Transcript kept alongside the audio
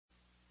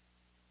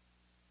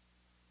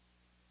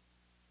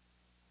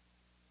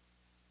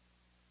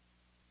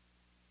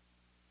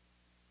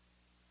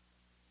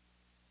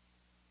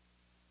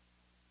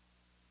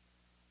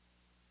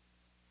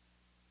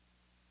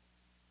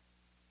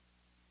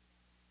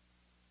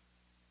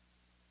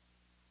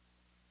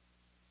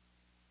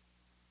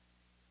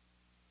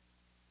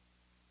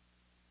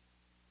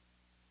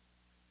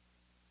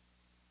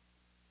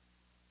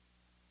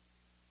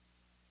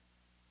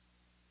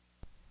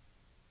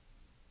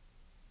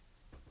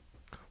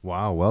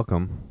Wow,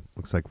 welcome.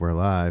 Looks like we're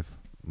live.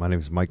 My name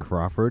is Mike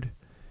Crawford.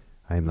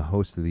 I am the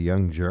host of the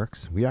Young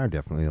Jurks. We are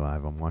definitely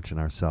live. I'm watching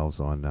ourselves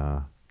on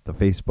the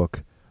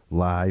Facebook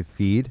live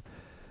feed.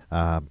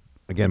 Uh,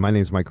 Again, my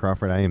name is Mike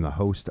Crawford. I am the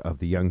host of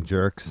the Young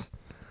Jurks.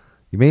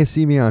 You may have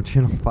seen me on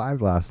Channel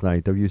 5 last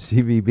night,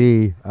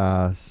 WCVB.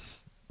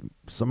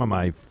 Some of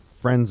my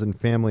friends and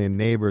family and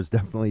neighbors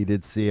definitely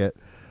did see it,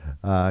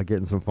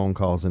 getting some phone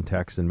calls and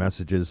texts and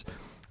messages.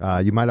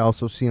 You might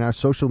also seen our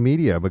social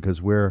media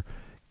because we're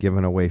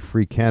giving away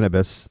free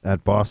cannabis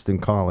at Boston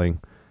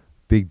Calling.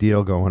 Big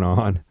deal going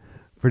on.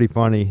 Pretty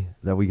funny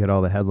that we get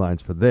all the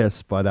headlines for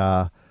this,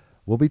 but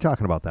we'll be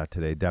talking about that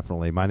today,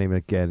 definitely. My name,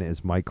 again,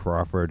 is Mike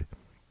Crawford.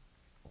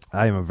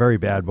 I am a very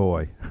bad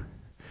boy.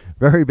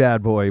 Very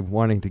bad boy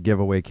wanting to give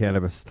away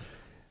cannabis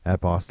at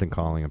Boston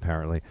Calling,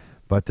 apparently.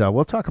 But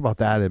we'll talk about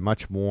that and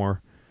much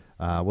more.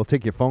 We'll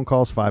take your phone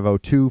calls,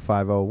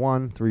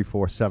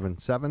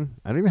 502-501-3477.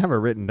 I don't even have it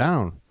written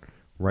down.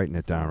 Writing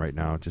it down right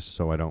now just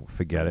so I don't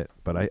forget it.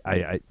 But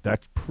I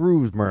that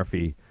proves,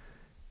 Murphy,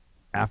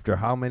 after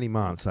how many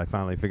months I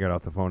finally figured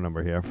out the phone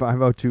number here.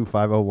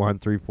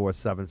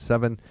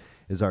 502-501-3477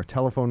 is our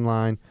telephone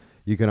line.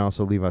 You can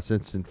also leave us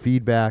instant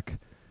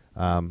feedback.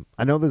 I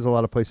know there's a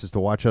lot of places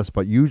to watch us,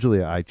 but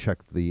usually I check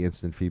the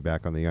instant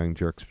feedback on the Young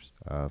Jurks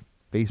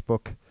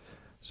Facebook.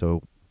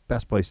 So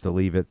best place to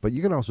leave it. But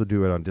you can also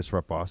do it on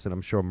Disrupt Boston.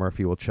 I'm sure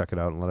Murphy will check it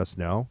out and let us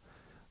know.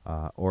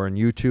 Or on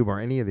YouTube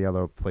or any of the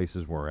other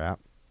places we're at.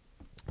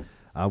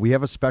 We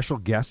have a special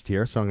guest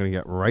here, so I'm going to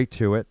get right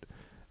to it.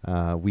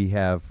 We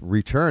have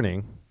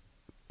returning,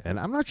 and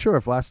I'm not sure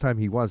if last time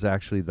he was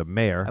actually the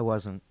mayor. I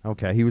wasn't.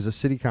 Okay, he was a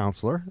city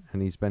councilor,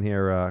 and he's been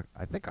here,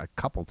 I think, a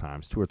couple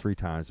times, 2 or 3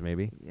 times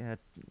maybe. Yeah,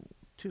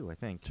 2, I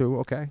think. 2,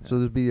 okay. Yeah. So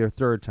this will be your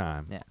third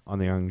time on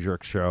the Young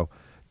Jerk Show.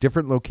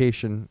 Different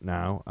location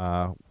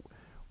now.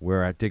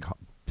 We're at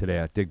today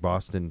at Dig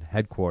Boston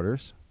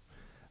headquarters.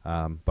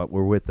 But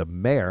we're with the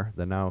mayor,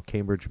 the now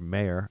Cambridge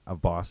mayor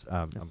of Boston.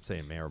 I'm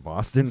saying mayor of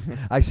Boston.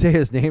 I say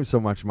his name so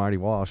much, Marty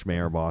Walsh,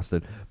 mayor of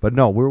Boston. But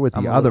no, we're with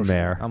the other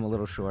mayor. I'm a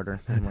little shorter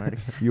than Marty.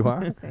 You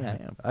are? Yeah, I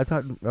am. I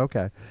thought,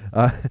 okay.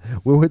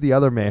 We're with the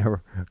other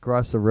mayor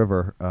across the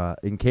river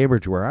in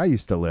Cambridge, where I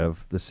used to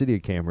live, the city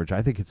of Cambridge.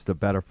 I think it's the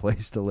better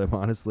place to live,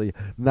 honestly.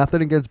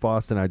 Nothing against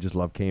Boston. I just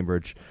love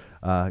Cambridge.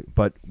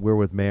 But we're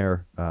with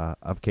mayor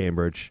of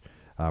Cambridge,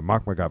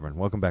 Marc McGovern.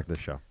 Welcome back to the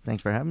show.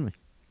 Thanks for having me.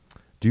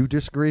 Do you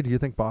disagree? Do you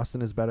think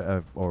Boston is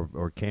better,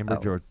 or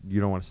Cambridge, or you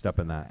don't want to step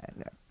in that?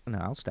 No,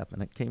 I'll step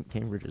in it.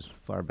 Cambridge is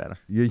far better.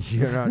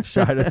 You're not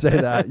shy to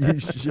say that. You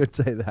should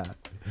say that.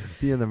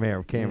 Being the mayor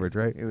of Cambridge,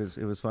 right? It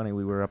was funny.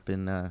 We were up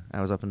in I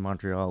was up in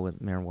Montreal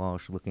with Mayor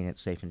Walsh looking at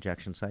safe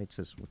injection sites,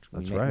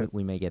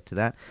 we may get to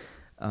that.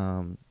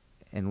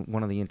 And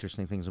one of the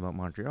interesting things about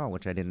Montreal,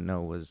 which I didn't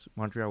know, was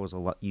Montreal was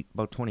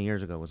about 20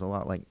 years ago, was a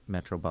lot like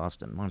Metro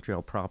Boston.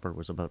 Montreal proper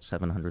was about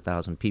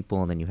 700,000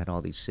 people, and then you had all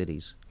these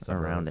cities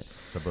around it.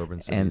 Suburban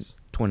cities. And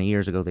 20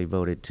 years ago, they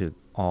voted to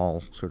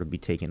all sort of be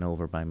taken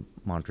over by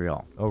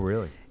Montreal. Oh,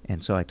 really?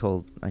 And so I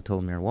told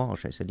Mayor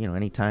Walsh, I said,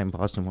 anytime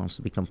Boston wants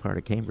to become part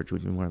of Cambridge,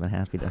 we'd be more than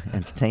happy to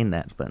entertain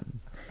that, but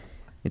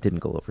it didn't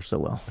go over so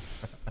well.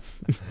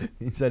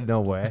 He said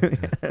no way.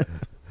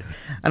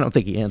 I don't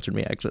think he answered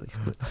me, actually.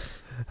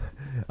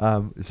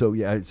 So,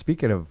 yeah,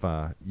 speaking of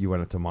you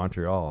went to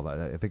Montreal,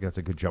 I think that's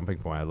a good jumping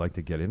point. I'd like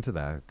to get into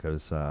that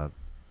because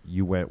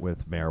you went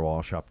with Mayor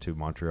Walsh up to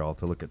Montreal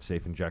to look at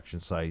safe injection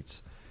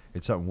sites.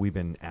 It's something we've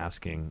been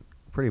asking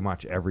pretty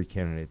much every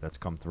candidate that's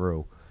come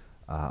through.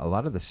 A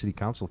lot of the city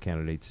council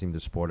candidates seem to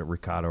support it.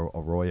 Ricardo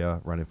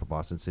Arroyo, running for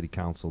Boston City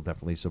Council,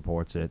 definitely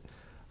supports it.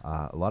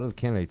 A lot of the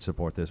candidates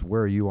support this.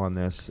 Where are you on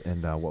this,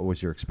 and what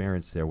was your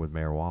experience there with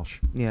Mayor Walsh?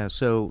 Yeah,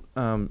 so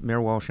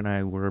Mayor Walsh and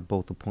I were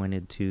both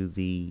appointed to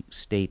the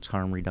state's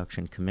Harm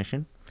Reduction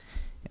Commission,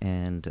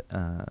 and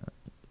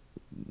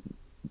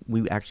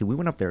we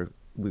went up there.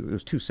 It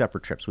was 2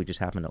 separate trips. We just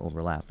happened to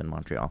overlap in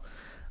Montreal.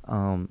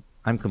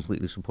 I'm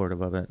completely supportive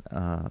of it,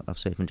 of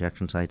safe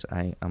injection sites.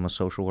 I'm a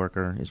social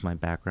worker, is my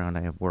background.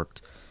 I have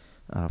worked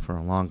for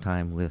a long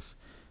time with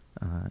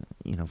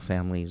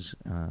families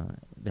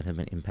that have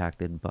been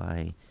impacted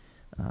by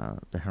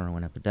the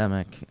heroin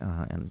epidemic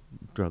and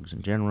drugs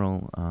in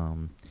general.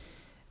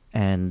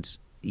 And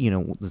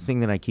the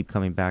thing that I keep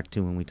coming back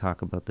to when we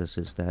talk about this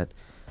is that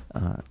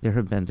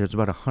there's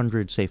about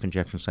 100 safe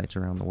injection sites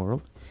around the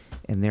world,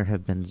 and there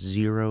have been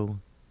 0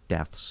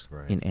 deaths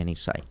in any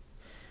site.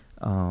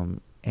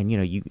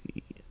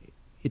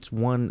 It's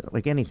one,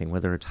 like anything,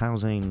 whether it's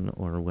housing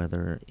or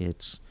whether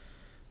it's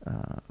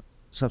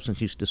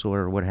substance use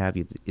disorder or what have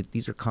you.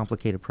 These are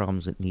complicated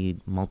problems that need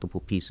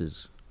multiple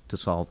pieces to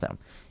solve them.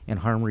 And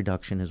harm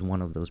reduction is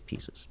one of those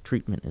pieces.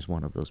 Treatment is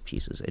one of those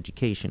pieces.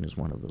 Education is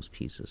one of those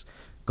pieces.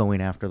 Going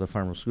after the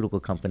pharmaceutical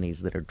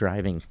companies that are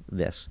driving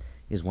this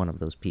is one of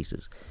those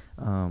pieces.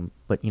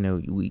 But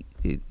the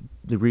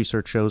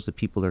research shows that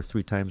people are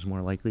 3 times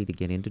more likely to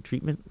get into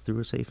treatment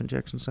through a safe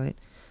injection site,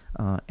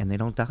 and they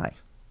don't die.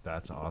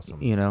 That's awesome.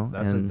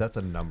 That's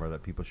a number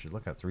that people should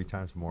look at. 3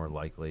 times more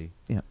likely.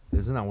 Yeah.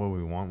 Isn't that what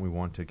we want? We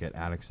want to get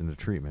addicts into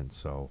treatment.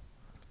 So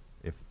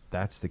if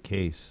that's the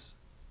case,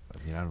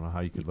 I mean, I don't know how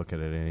you could look at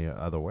it any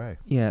other way.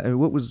 Yeah,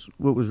 what was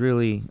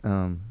really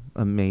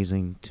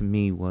amazing to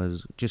me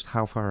was just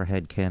how far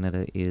ahead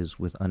Canada is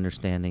with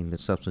understanding that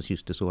substance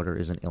use disorder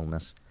is an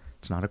illness.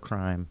 It's not a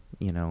crime.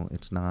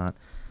 It's not.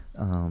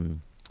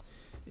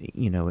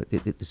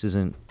 This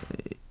isn't.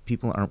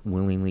 People aren't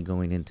willingly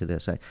going into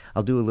this.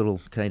 I'll do a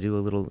little. Can I do a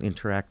little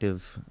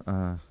interactive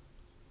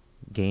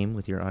game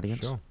with your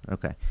audience? Sure.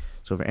 Okay.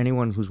 So for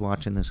anyone who's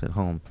watching this at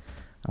home,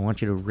 I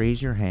want you to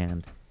raise your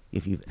hand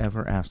if you've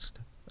ever asked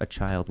a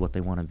child what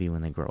they want to be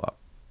when they grow up.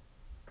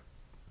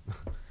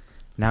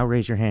 Now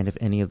raise your hand if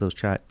any of those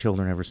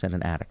children ever said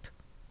an addict.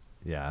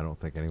 Yeah, I don't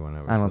think anyone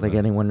ever. I don't think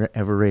anyone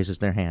ever raises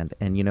their hand.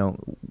 And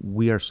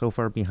we are so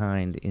far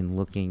behind in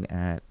looking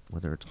at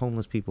whether it's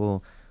homeless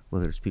people,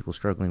 whether it's people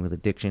struggling with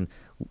addiction,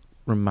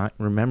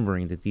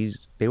 remembering that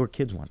they were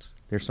kids once.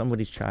 They're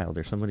somebody's child.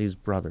 They're somebody's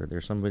brother. They're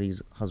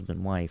somebody's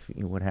husband, wife,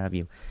 what have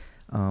you.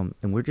 And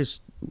we're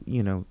just,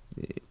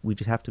 we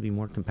just have to be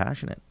more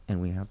compassionate,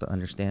 and we have to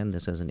understand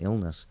this as an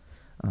illness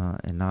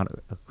and not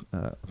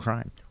a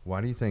crime.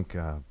 Why do you think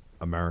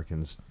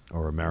Americans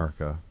or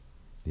America,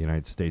 the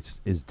United States,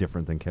 is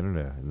different than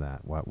Canada in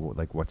that?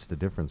 What's the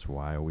difference?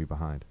 Why are we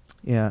behind?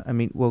 Yeah, I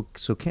mean,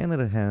 so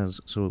Canada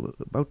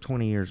about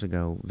 20 years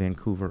ago,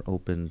 Vancouver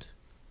opened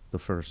their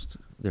first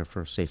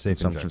safe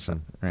consumption site,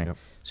 right? Yep.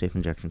 Safe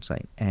injection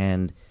site,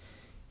 and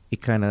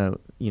it kind of,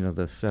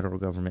 the federal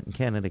government in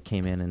Canada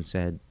came in and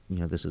said,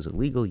 this is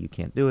illegal, you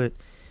can't do it.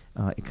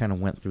 It kind of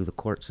went through the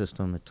court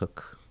system. It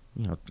took,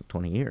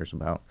 20 years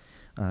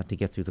to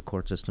get through the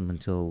court system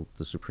until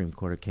the Supreme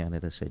Court of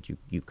Canada said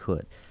you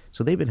could.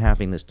 So they've been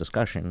having this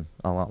discussion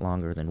a lot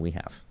longer than we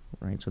have,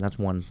 right? So that's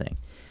one thing.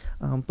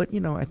 But,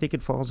 I think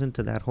it falls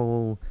into that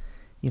whole,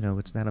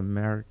 it's that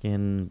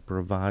American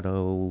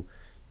bravado,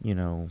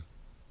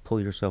 pull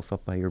yourself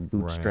up by your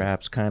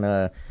bootstraps kind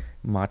of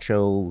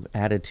macho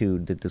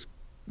attitude that this,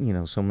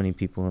 so many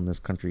people in this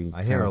country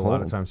I hear a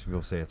lot of times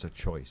people say it's a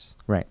choice.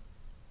 Right.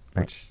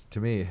 Which to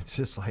me, it's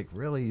just like,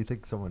 really, you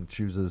think someone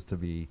chooses to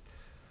be,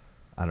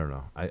 I don't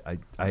know.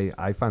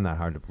 I find that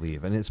hard to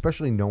believe. And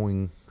especially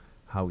knowing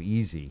how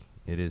easy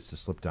it is to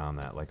slip down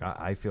that. Like,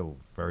 I feel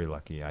very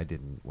lucky. I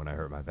didn't, when I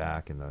hurt my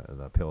back and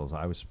the pills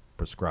I was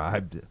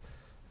prescribed,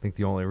 I think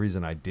the only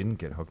reason I didn't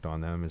get hooked on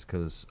them is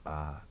because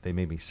they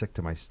made me sick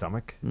to my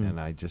stomach, and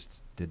I just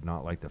did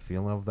not like the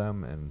feeling of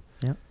them, and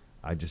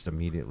I just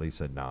immediately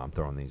said, "No, I'm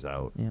throwing these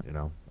out."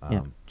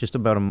 Just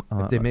about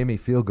if they made me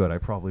feel good, I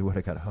probably would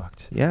have got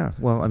hooked. Yeah,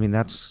 well,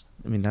 that's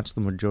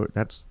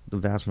the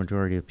vast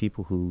majority of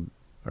people who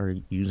are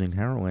using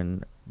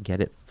heroin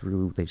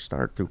they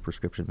start through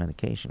prescription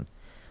medication,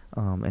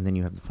 and then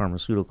you have the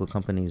pharmaceutical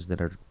companies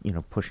that are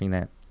pushing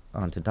that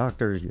onto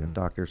doctors. You have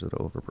doctors that are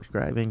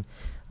overprescribing.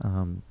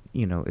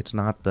 It's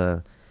not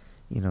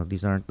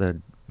these aren't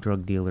the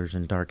drug dealers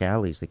in dark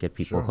alleys that get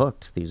people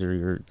hooked. This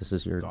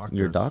is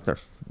your doctor.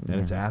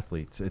 And it's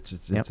athletes. It's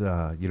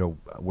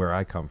where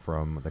I come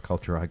from, the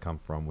culture I come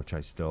from, which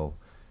I still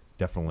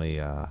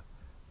definitely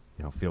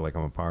feel like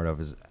I'm a part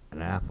of, is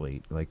an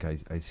athlete. Like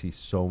I see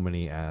so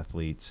many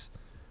athletes.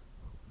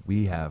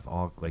 We have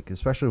all, like,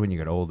 especially when you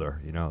get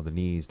older, the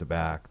knees, the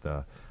back,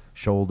 the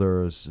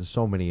shoulders,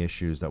 so many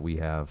issues that we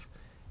have,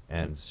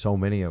 and so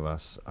many of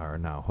us are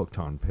now hooked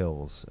on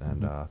pills,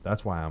 and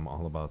that's why I'm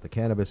all about the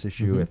cannabis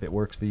issue. If it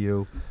works for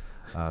you,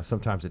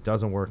 sometimes it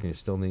doesn't work and you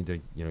still need to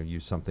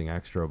use something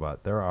extra,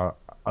 but there are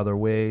other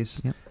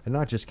ways, and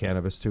not just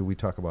cannabis too. We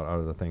talk about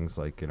other things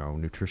like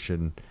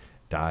nutrition,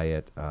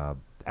 diet,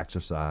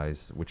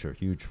 exercise, which are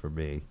huge for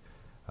me.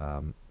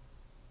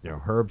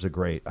 Herbs are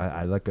great.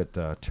 I look at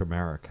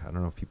turmeric. I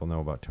don't know if people know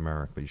about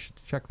turmeric, but you should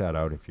check that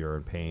out if you're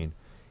in pain.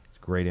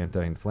 Great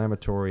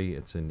anti-inflammatory.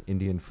 It's an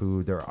Indian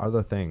food. There are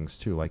other things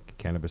too, like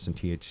cannabis and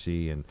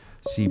THC and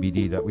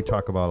CBD that we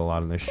talk about a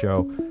lot on this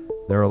show.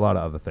 There are a lot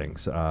of other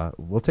things.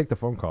 We'll take the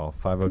phone call,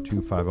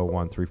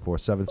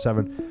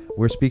 502-501-3477.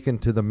 We're speaking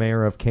to the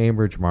mayor of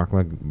Cambridge, Marc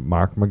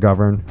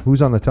McGovern.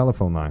 Who's on the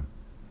telephone line?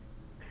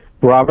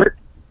 Robert.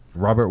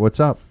 Robert, what's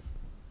up?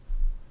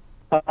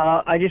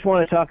 I just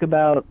want to talk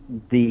about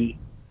the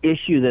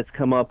issue that's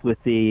come up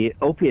with the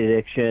opiate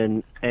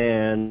addiction,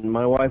 and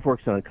my wife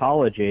works in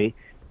oncology.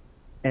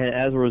 And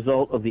as a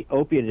result of the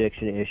opiate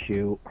addiction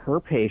issue, her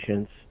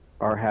patients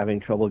are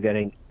having trouble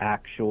getting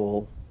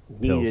actual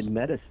needed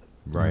medicine.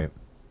 Right.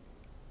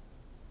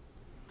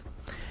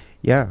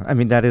 Yeah, I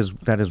mean, that is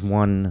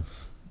one.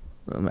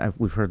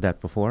 We've heard that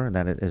before.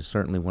 That is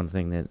certainly one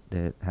thing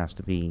that has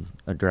to be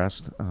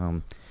addressed.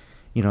 I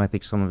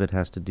think some of it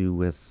has to do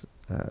with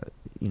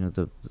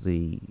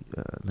the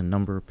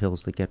number of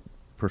pills that get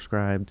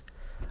prescribed.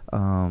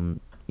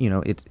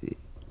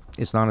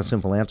 It's not a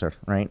simple answer,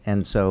 right?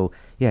 And so,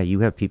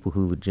 you have people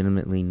who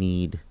legitimately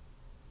need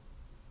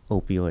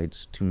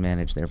opioids to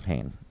manage their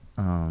pain,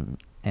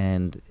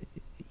 and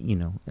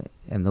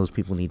those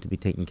people need to be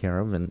taken care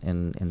of,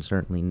 and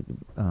certainly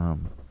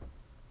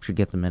should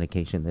get the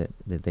medication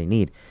that they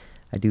need.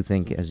 I do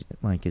think, as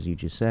Mike, as you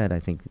just said, I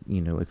think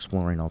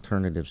exploring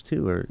alternatives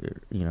too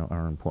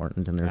are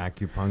important. And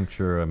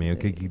acupuncture. I mean, it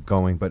could keep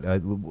going, but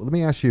let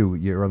me ask you.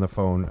 You're on the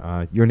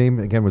phone. Your name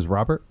again was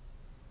Robert.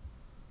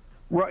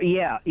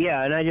 Yeah,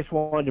 and I just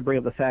wanted to bring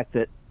up the fact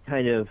that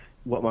kind of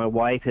what my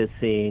wife is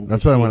seeing.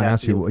 That's what I want to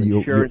ask you.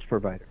 Insurance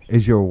providers.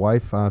 Is your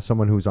wife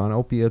someone who's on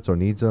opiates or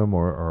needs them,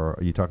 or are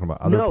you talking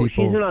about other people? No,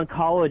 she's an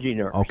oncology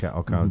nurse. Okay.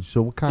 Mm-hmm.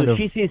 So what kind of?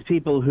 She sees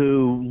people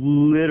who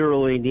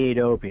literally need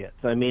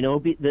opiates. I mean,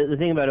 the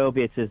thing about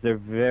opiates is they're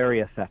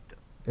very effective.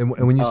 And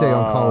when you say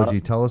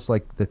oncology, tell us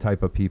like the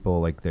type of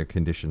people, like their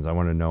conditions. I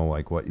want to know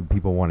like what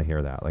people want to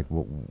hear that. Like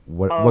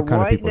what kind of people?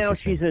 Right now,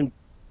 she's in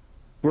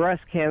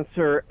breast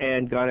cancer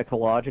and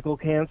gynecological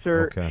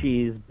cancer. Okay.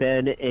 She's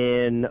been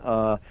in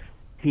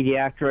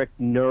pediatric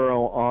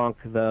neuro-onc,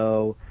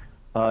 though.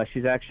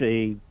 She's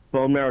actually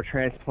bone marrow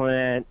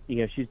transplant.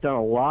 She's done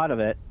a lot of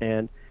it.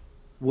 And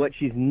what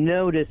she's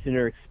noticed in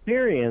her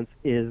experience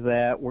is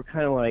that we're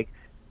kind of like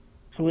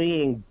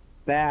swinging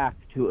back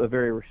to a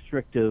very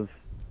restrictive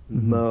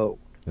mode.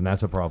 And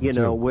that's a problem,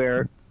 too.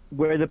 Where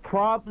the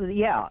problem,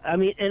 yeah. I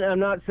mean, and I'm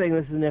not saying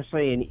this is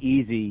necessarily an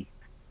easy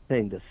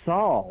thing to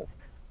solve,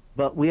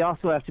 but we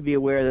also have to be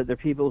aware that there are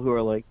people who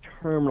are like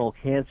terminal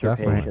cancer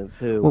patients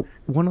who,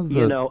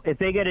 if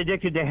they get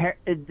addicted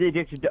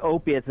to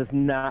opiates, it's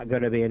not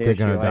going to be an issue.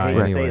 They're going to die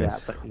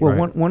anyways.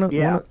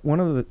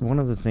 One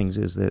of the things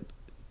is that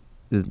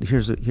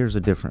here's a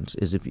difference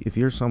is if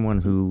you're someone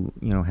who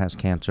has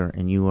cancer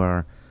and you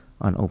are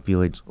on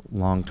opioids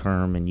long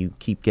term and you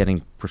keep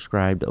getting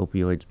prescribed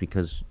opioids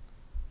because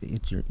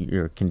it's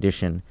your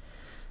condition,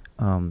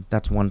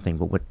 that's one thing.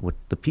 But what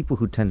the people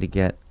who tend to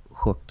get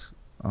hooked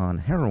on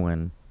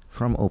heroin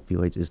from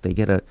opioids is they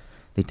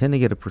tend to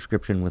get a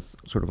prescription with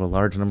sort of a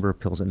large number of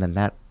pills, and then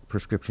that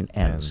prescription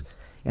ends.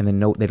 And then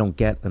they don't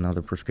get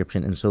another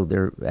prescription, and so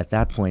they're at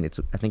that point.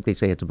 I think they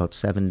say it's about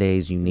 7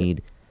 days you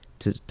need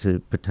to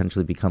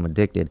potentially become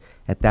addicted.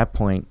 At that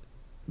point,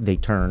 they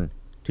turn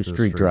to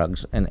street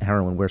drugs and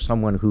heroin. Where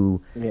someone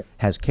who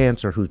has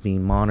cancer, who's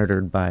being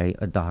monitored by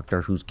a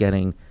doctor, who's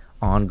getting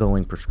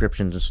ongoing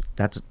prescriptions,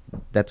 that's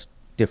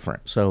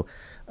different. So.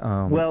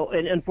 Well,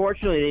 and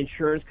unfortunately, the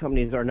insurance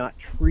companies are not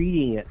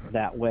treating it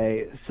that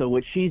way. So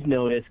what she's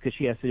noticed, because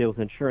she has to deal with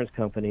insurance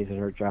companies in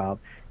her job,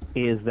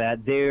 is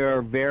that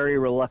they're very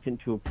reluctant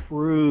to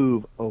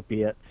approve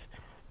opiates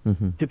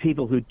to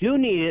people who do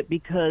need it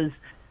because,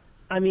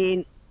 I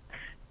mean,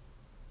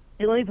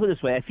 and let me put it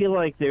this way. I feel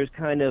like there's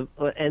kind of,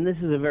 and this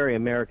is a very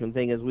American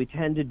thing, is we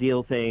tend to deal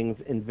with things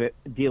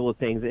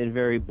in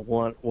very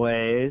blunt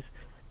ways.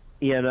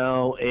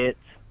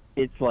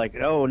 It's like,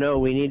 oh no,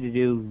 we need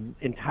to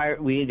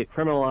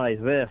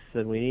criminalize this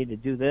and we need to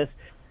do this.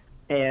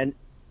 And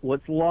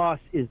what's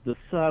lost is the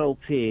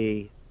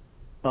subtlety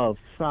of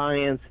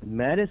science and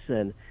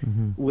medicine,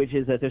 which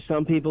is that there's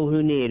some people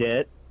who need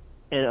it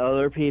and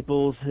other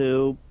people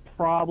who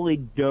probably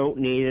don't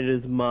need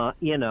it as much,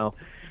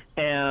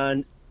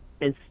 And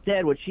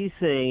instead what she's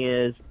saying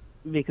is,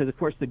 because of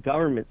course the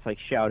government's like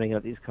shouting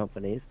at these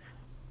companies,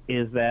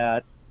 is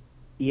that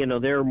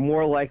they're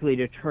more likely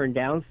to turn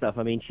down stuff.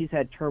 I mean, she's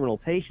had terminal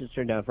patients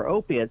turn down for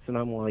opiates, and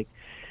I'm like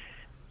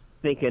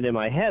thinking in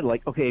my head,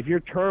 like, okay, if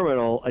you're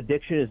terminal,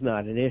 addiction is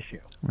not an issue.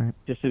 Right.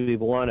 Just to be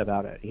blunt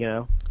about it,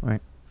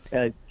 Right.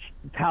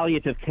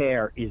 Palliative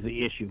care is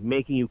the issue,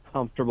 making you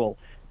comfortable,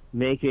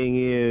 making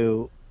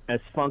you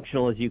as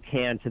functional as you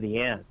can to the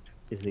end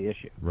is the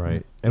issue.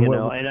 Right.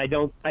 And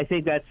I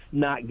think that's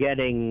not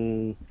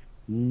getting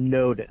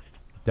noticed.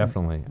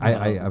 Definitely.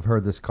 I've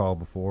heard this call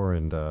before,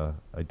 and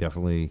I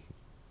definitely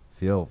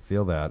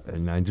feel that,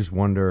 and I just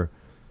wonder,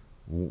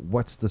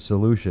 what's the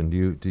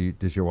solution?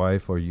 Does your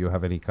wife or you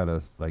have any kind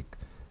of like,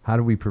 how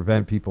do we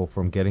prevent people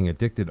from getting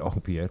addicted to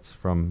opiates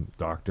from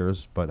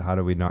doctors, but how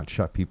do we not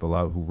shut people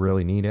out who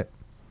really need it?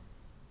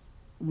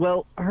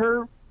 Well,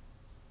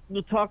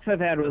 the talks I've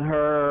had with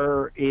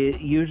her,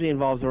 it usually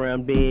involves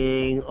around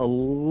being a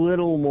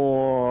little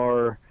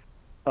more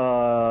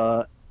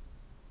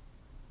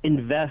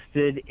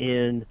invested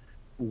in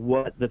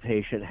what the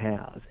patient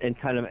has and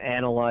kind of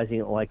analyzing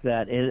it like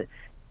that. And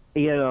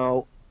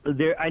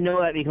I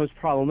know that becomes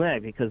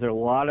problematic because there are a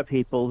lot of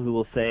people who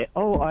will say,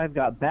 "Oh, I've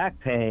got back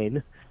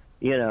pain,"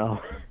 and how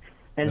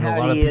a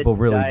lot do of you people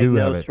really do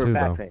have it for too,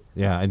 back though. pain?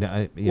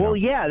 Yeah, well,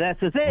 yeah, that's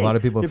the thing. A lot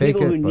of people fake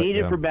people it, who need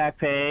it yeah. for back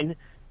pain.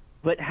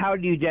 But how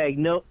do you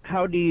diagnose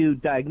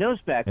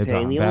back It's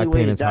pain? The back only way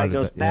pain to is hard to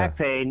diagnose back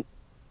pain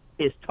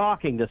is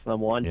talking to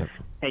someone, Yep.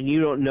 and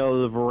you don't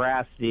know the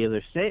veracity of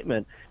their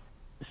statement.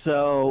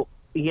 So,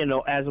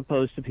 as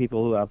opposed to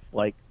people who have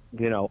like,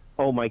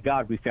 oh my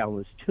God, we found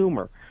this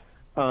tumor.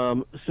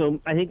 So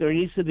I think there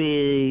needs to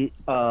be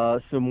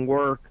some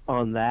work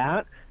on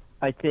that.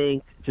 I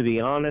think, to be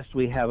honest,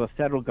 we have a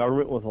federal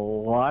government with a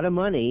lot of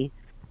money,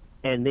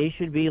 and they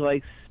should be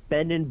like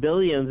spending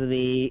billions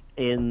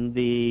in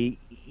the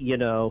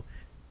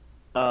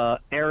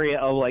area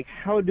of like,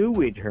 how do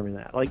we determine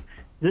that? Like,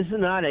 this is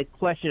not a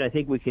question I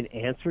think we can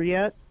answer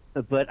yet,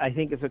 but I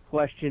think it's a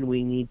question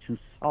we need to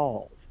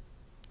solve.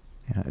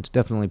 Yeah, it's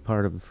definitely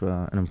part of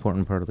an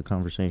important part of the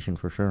conversation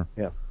for sure.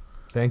 Yeah.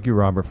 Thank you,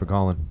 Robert, for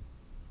calling.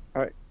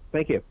 All right.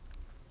 Thank you.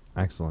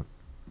 Excellent.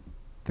 I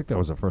think that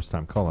was a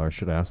first-time caller. I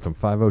should have asked him.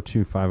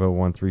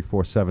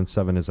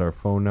 502-501-3477 is our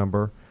phone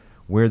number.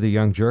 We're the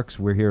Young Jurks.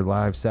 We're here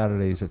live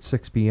Saturdays at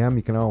 6 p.m.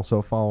 You can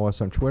also follow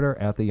us on Twitter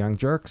at the Young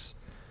Jurks.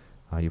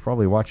 You're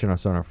probably watching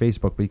us on our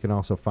Facebook, but you can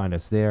also find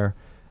us there.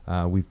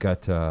 We've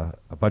got a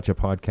bunch of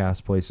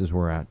podcast places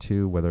we're at,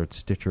 too, whether it's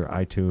Stitcher,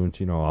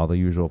 iTunes, all the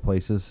usual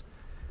places.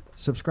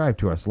 Subscribe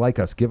to us, like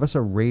us, give us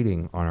a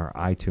rating on our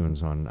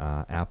iTunes on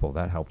Apple.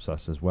 That helps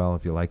us as well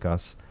if you like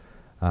us.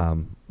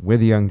 We're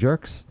the Young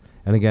Jurks.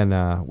 And again,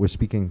 we're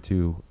speaking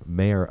to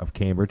Mayor of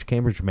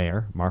Cambridge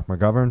Mayor, Marc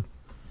McGovern.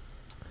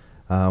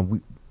 We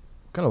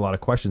got a lot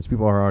of questions.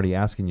 People are already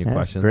asking you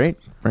questions. Great.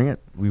 Bring it.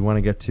 We want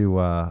to get to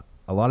a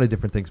lot of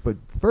different things. But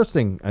first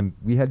thing,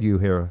 we had you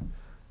here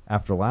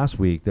after last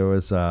week. There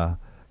was kind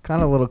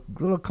of a little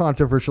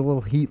controversial,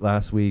 little heat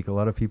last week. A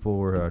lot of people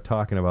were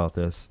talking about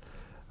this.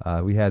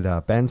 We had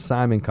Ben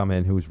Simon come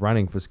in, who was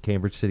running for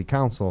Cambridge City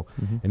Council,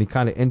 and he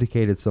kind of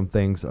indicated some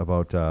things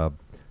about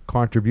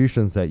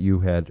contributions that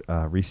you had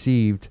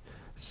received.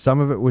 Some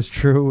of it was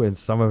true, and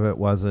some of it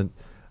wasn't.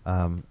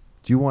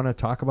 Do you want to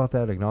talk about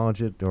that,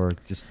 acknowledge it, or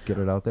just get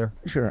it out there?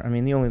 Sure. I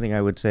mean, the only thing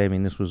I would say,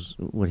 this was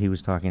what he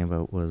was talking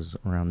about was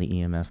around the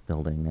EMF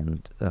building,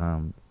 and I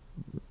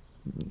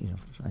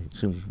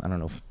assume, I don't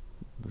know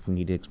if we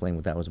need to explain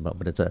what that was about,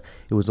 but it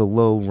was a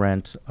low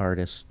rent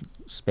artist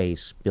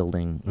space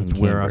building in That's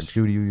Cambridge. where our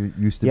studio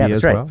used to be that's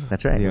as right. well.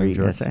 That's right. The Young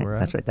Jurks That's right. were at.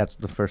 That's right. That's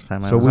the first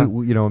time I So was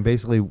on. and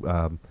basically,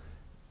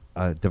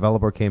 a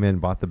developer came in,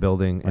 bought the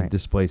building, and Right.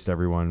 displaced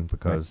everyone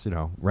because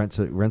rents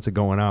are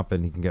going up,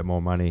 and he can get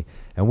more money.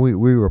 And we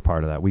were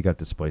part of that. We got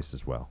displaced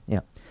as well.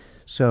 Yeah.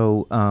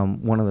 So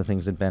one of the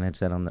things that Ben had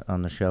said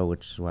on the show,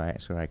 which is why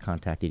I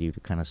contacted you to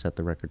kind of set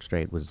the record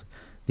straight, was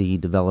the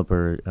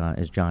developer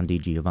is John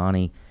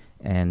DiGiovanni,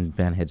 and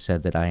Ben had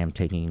said that I am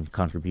taking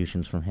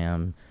contributions from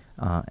him,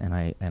 and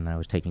I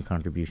was taking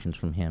contributions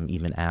from him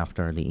even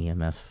after the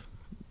EMF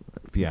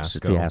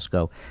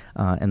fiasco.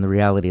 And the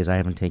reality is I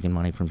haven't taken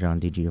money from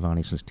John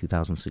DiGiovanni since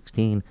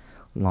 2016,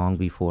 long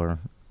before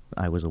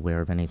I was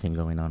aware of anything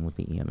going on with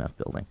the EMF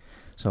building.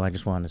 So I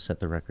just wanted to set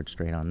the record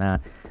straight on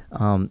that.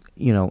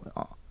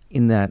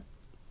 In that,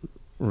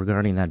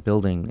 regarding that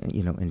building,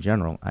 in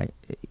general, I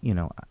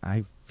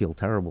feel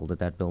terrible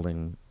that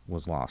building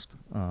was lost.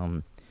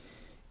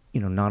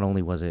 Not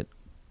only was it,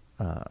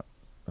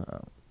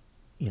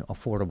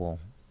 affordable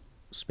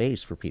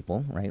space for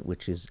people, right,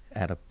 which is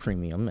at a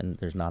premium, and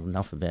there's not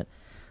enough of it.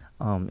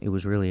 It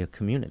was really a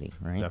community,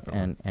 right?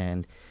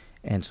 Definitely.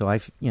 And so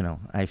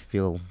I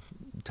feel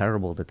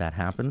terrible that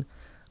happened.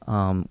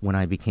 When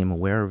I became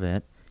aware of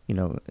it,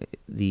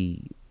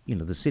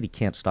 the city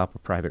can't stop a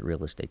private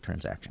real estate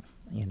transaction,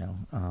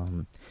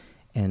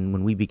 and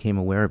when we became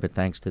aware of it,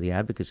 thanks to the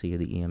advocacy of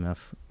the EMF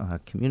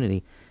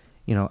community,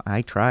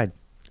 I tried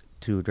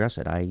to address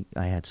it. I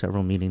had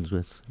several meetings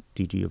with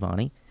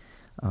DiGiovanni.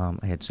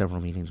 I had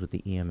several meetings with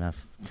the EMF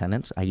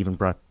tenants. I even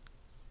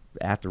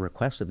at the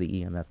request of the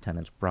EMF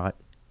tenants, brought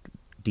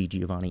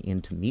DiGiovanni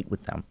in to meet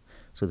with them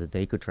so that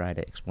they could try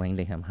to explain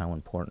to him how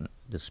important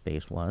this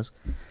space was.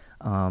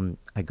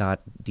 I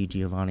got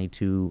DiGiovanni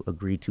to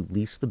agree to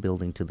lease the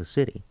building to the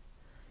city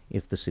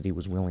if the city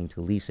was willing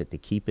to lease it to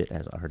keep it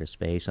as artist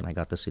space. And I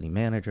got the city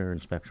manager,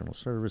 inspectional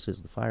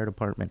services, the fire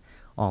department,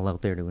 all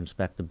out there to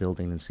inspect the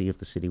building and see if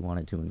the city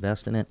wanted to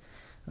invest in it.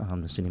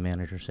 The city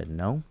manager said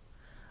no.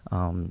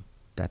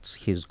 That's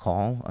his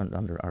call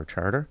under our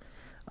charter.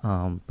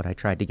 But I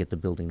tried to get the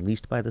building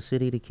leased by the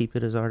city to keep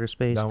it as artist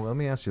space. Now, let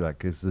me ask you that,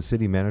 because the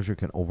city manager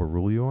can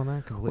overrule you on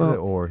that completely,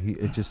 or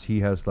he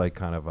has like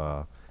kind of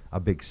a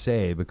big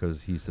say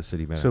because he's the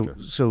city manager.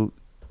 So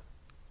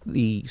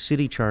the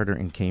city charter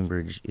in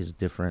Cambridge is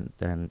different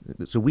than.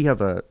 So we have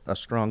a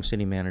strong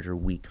city manager,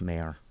 weak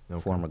mayor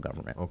form of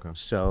government. Okay.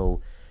 So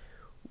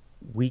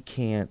we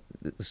can't.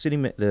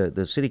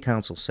 The city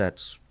council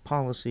sets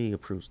policy,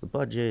 approves the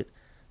budget.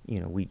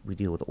 We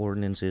deal with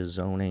ordinances,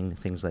 zoning,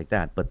 things like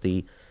that. But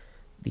the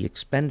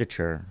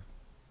expenditure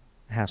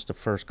has to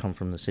first come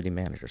from the city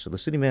manager. So the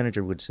city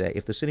manager would say,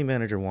 if the city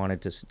manager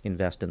wanted to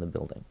invest in the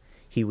building,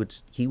 he would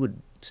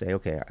say,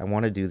 okay, I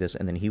want to do this,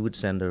 and then he would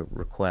send a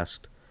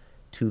request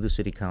to the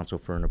city council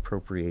for an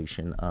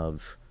appropriation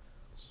of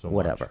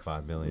whatever,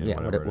 $5 million,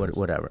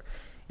 whatever.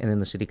 And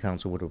then the city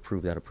council would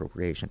approve that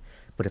appropriation.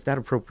 But if that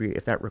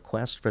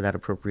request for that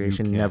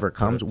appropriation never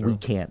comes, we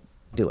can't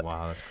do it.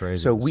 Wow, that's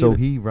crazy. So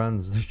he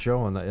runs the show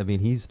on that. I mean,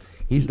 he's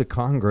the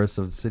Congress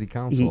of the city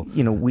council.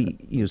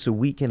 So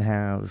we can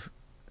have,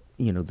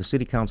 the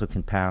city council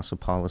can pass a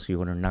policy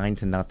order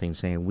 9-0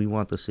 saying we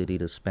want the city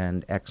to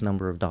spend X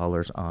number of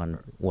dollars on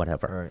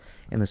whatever, Right.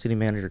 And the city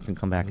manager can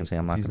come back and say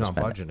I'm not going to spend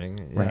He's not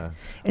budgeting, it. Right.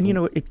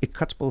 And it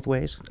cuts both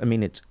ways. I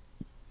mean, it's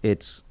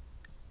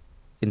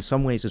in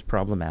some ways it's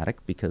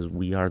problematic because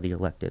we are the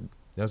elected.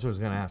 That's what I was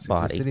going to ask.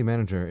 Body. The city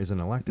manager isn't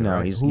elected, No,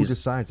 right? he's Who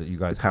decides it? You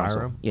guys the council.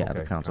 hire him? Yeah, Okay,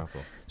 the council.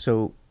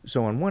 So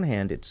So on one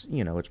hand, it's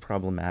it's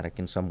problematic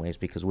in some ways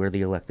because we're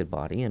the elected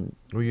body, and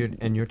Well,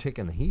 you're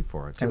taking the heat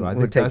for it too. And I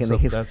we're think taking the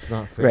heat. that's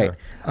not fair. Right.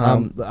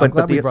 I'm but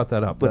glad we the- brought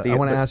that up. but But I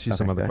want to but- ask you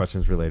some okay, other go ahead.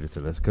 questions related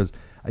to this because,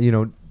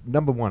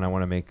 number one, I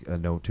want to make a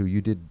note too.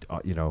 You did,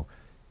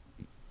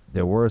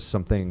 there were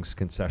some things,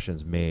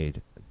 concessions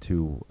made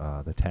to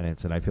the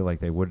tenants, and I feel like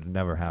they would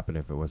never happen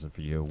if it wasn't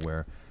for you,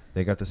 where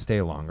they got to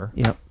stay longer.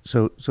 Yeah.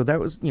 So that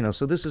was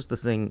so this is the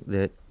thing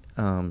that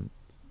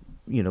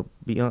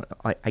beyond,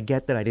 I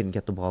get that I didn't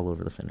get the ball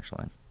over the finish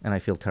line, and I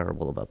feel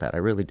terrible about that. I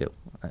really do.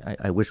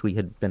 I wish we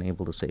had been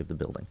able to save the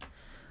building,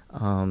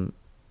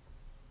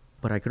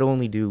 but I could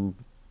only do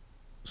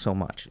so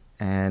much,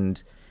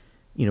 and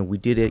we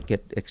did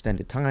get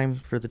extended time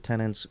for the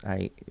tenants.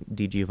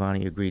 Di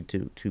Giovanni agreed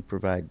to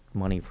provide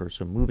money for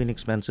some moving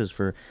expenses.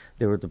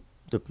 There were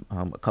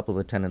a couple of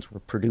the tenants were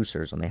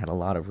producers, and they had a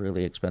lot of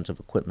really expensive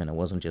equipment. It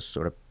wasn't just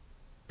sort of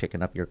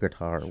picking up your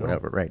guitar or Sure.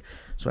 whatever, right?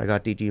 So I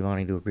got Di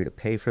Giovanni to agree to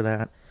pay for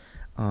that.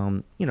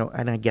 And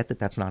I get that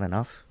that's not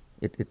enough.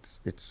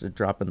 It's a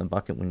drop in the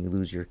bucket when you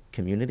lose your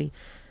community,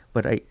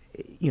 but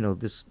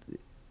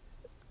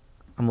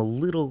I'm a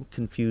little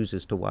confused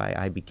as to why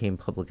I became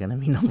public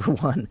enemy number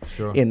one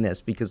Sure. in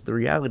this, because the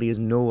reality is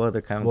no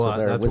other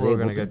counselor That's was what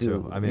we're able going to to get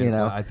do. to. I mean,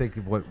 I think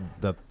what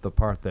the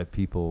part that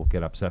people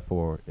get upset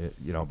for,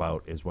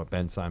 about is what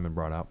Ben Simon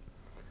brought up.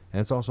 And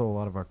it's also a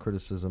lot of our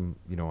criticism,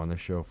 on this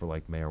show for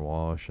like Mayor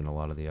Walsh and a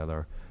lot of the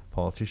other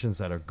politicians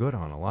that are good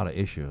on a lot of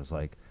issues.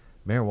 Like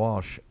Mayor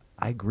Walsh,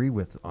 I agree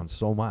with on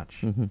so much,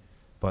 Mm-hmm.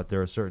 but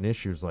there are certain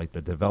issues like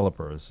the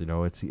developers.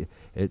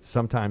 It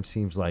sometimes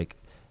seems like,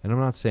 and I'm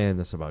not saying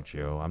this about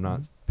you. I'm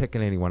not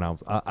picking anyone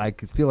else. I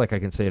feel like I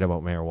can say it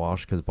about Mayor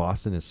Walsh because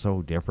Boston is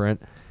so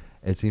different.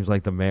 It seems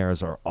like the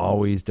mayors are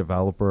always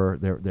developer.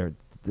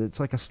 It's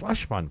like a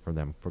slush fund for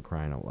them, for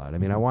crying out loud. I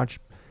mean, I watch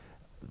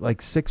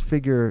like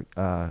six-figure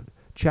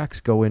checks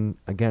go in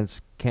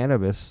against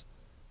cannabis.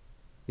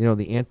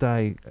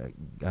 The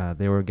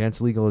they were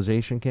against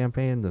legalization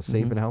campaign, the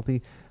Safe Mhm. and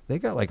Healthy. They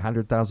got like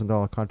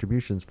 $100,000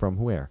 contributions from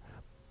where?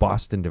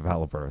 Boston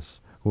developers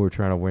who were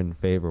trying to win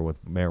favor with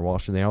Mayor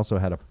Walsh, and they also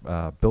had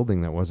a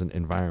building that wasn't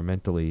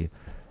environmentally.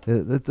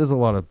 There's a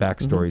lot of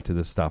backstory to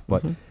this stuff,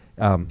 but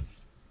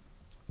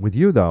with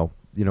you though,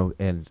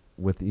 and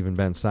with even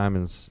Ben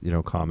Simon's,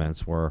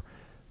 comments were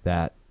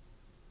that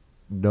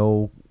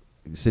no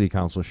city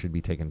council should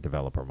be taking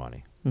developer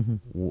money. Mm-hmm.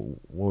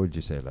 What would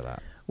you say to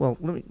that? Well,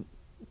 let me.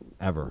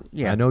 Ever?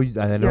 Yeah. I know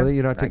Yeah. that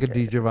you're not taking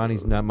Okay. Di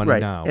Giovanni's money Right.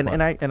 now. And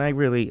but I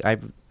really,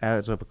 I've,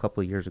 as of a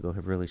couple of years ago,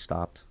 have really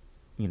stopped,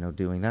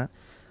 doing that.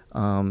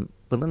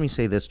 But let me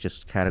say this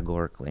just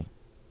categorically.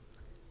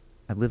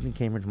 I've lived in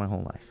Cambridge my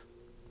whole life.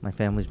 My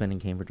family's been in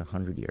Cambridge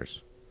 100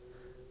 years.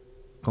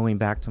 Going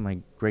back to my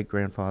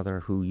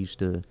great-grandfather who used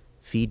to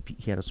feed,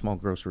 he had a small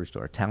grocery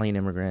store, Italian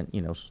immigrant,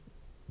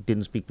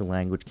 didn't speak the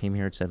language, came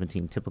here at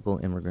 17, typical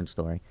immigrant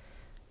story,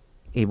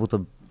 able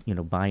to,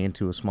 buy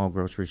into a small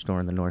grocery store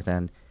in the North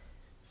End,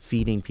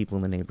 feeding people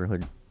in the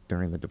neighborhood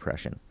during the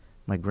Depression.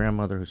 My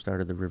grandmother who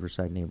started the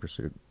Riverside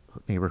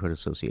Neighborhood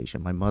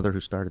Association. My mother who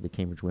started the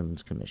Cambridge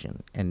Women's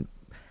Commission. And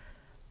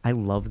I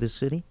love this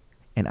city,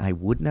 and I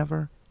would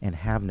never and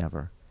have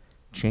never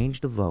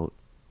changed a vote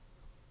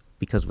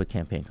because of a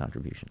campaign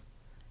contribution.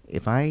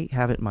 If I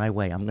have it my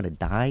way, I'm going to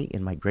die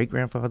in my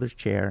great-grandfather's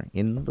chair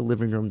in the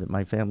living room that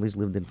my family's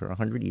lived in for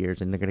 100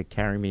 years, and they're going to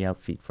carry me out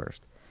feet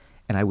first.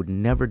 And I would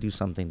never do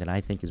something that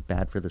I think is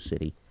bad for the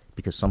city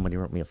because somebody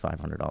wrote me a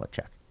 $500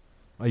 check.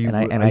 Are you, and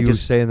are I you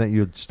just- saying that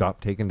you'd stop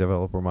taking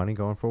developer money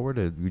going forward?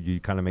 Or would you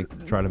kind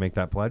of try to make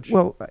that pledge?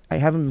 Well, I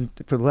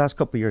haven't, for the last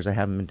couple of years, I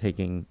haven't been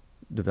taking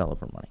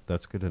developer money.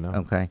 That's good to know.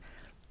 Okay.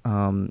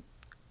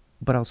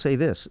 But I'll say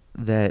this,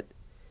 that,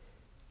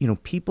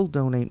 people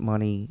donate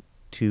money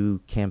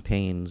to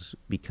campaigns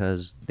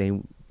because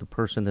the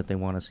person that they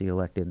want to see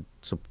elected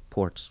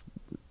supports,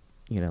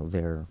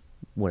 their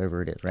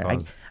whatever it is, right?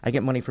 Cause. I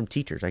get money from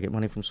teachers. I get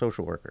money from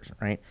social workers,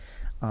 right?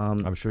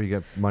 I'm sure you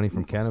get money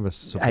from cannabis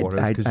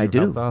supporters I because you've do.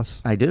 helped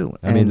us. I do.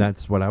 I mean, And-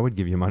 that's what I would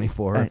give you money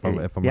for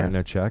if I'm yeah. writing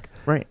a check.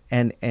 Right.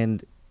 And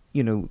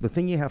the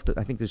thing you have to,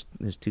 I think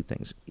there's two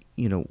things.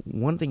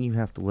 One thing you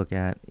have to look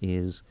at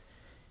is,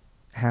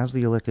 has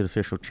the elected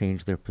official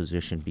changed their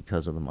position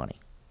because of the money,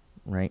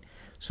 right?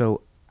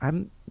 So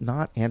I'm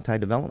not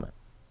anti-development.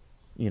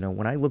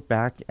 When I look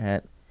back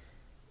at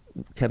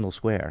Kendall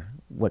Square,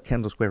 what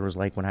Kendall Square was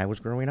like when I was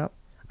growing up,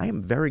 I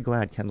am very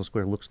glad Kendall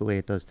Square looks the way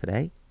it does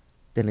today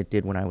than it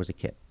did when I was a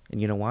kid. And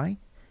you know why?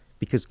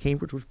 Because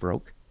Cambridge was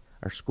broke,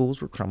 our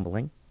schools were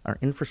crumbling, our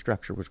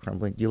infrastructure was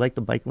crumbling. Do you like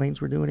the bike lanes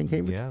we're doing in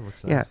Cambridge? Yeah, it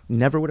looks nice. Yeah,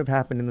 never would have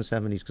happened in the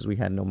 70s because we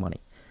had no money.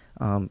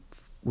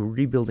 We're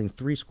rebuilding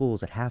 3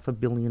 schools at $500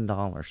 million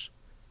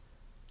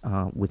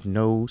with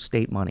no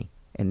state money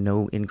and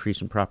no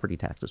increase in property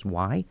taxes.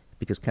 Why?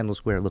 Because Kendall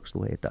Square looks the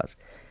way it does.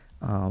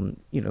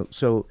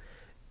 So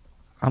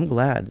I'm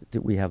glad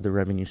that we have the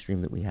revenue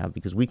stream that we have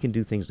because we can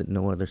do things that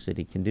no other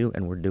city can do,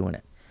 and we're doing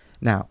it.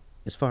 Now,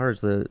 as far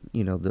as the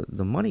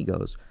money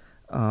goes,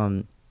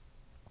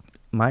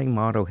 my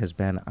motto has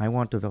been, I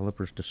want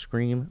developers to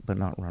scream but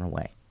not run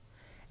away.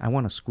 I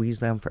want to squeeze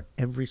them for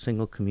every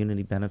single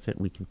community benefit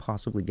we can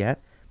possibly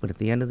get. But at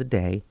the end of the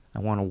day, I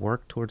want to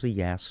work towards a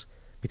yes,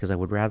 because I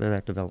would rather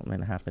that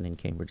development happen in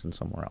Cambridge than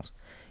somewhere else.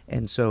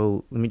 And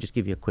so let me just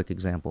give you a quick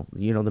example.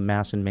 You know the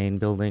Mass and Main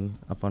building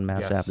up on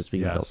Mass Yes, Ave that's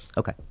being yes. built?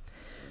 Okay.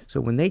 So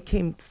when they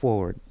came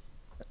forward,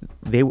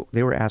 they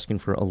were asking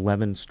for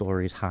 11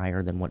 stories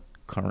higher than what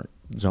current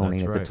zoning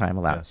That's at right, the time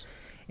allowed. yes.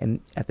 And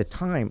at the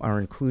time,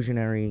 our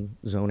inclusionary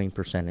zoning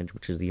percentage,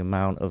 which is the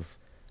amount of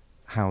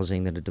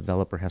housing that a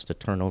developer has to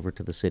turn over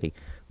to the city,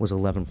 was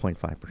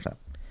 11.5%.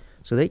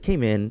 So they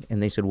came in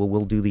and they said, well,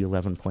 we'll do the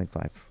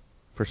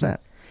 11.5%.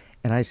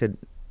 And I said,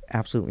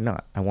 absolutely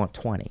not. I want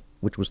 20,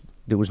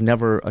 there was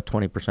never a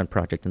 20%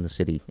 project in the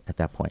city at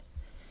that point.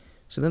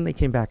 So then they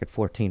came back at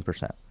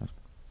 14%.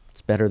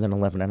 It's better than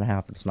 11.5,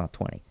 but it's not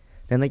 20.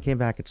 Then they came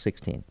back at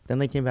 16. Then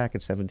they came back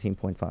at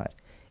 17.5.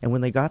 And when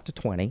they got to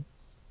 20,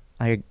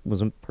 I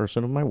was a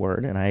person of my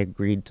word, and I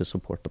agreed to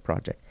support the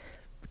project.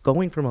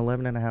 Going from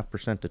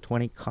 11.5% to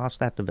 20 cost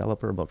that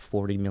developer about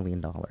 $40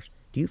 million.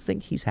 Do you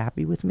think he's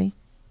happy with me?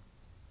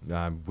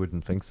 I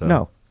wouldn't think so.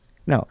 No.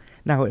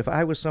 Now, if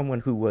I was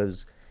someone who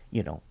was,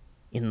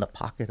 in the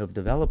pocket of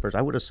developers,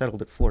 I would have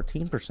settled at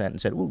 14%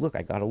 and said, "Oh, look,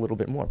 I got a little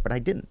bit more," but I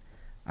didn't.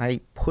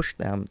 I pushed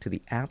them to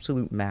the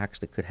absolute max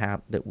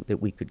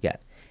that we could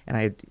get, and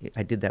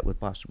I did that with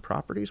Boston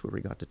Properties, where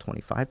we got to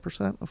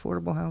 25%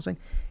 affordable housing,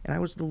 and I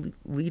was the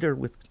leader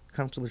with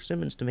Councillor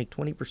Simmons to make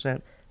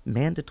 20%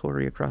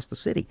 mandatory across the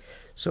city.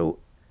 So,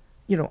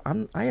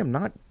 I am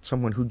not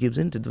someone who gives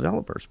in to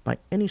developers by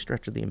any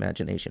stretch of the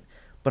imagination,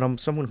 but I'm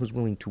someone who's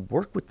willing to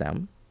work with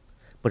them.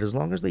 But as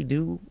long as they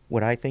do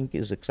what I think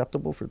is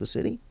acceptable for the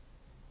city,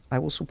 I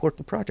will support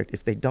the project.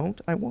 If they don't,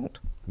 I won't.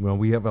 Well,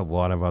 we have a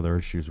lot of other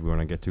issues we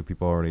want to get to.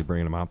 People are already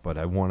bringing them up, but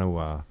I want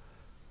to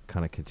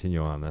kind of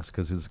continue on this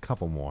because there's a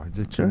couple more.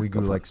 Sure, Can we go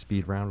go for like it.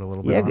 speed round a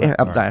little bit? Yeah, on yeah, it?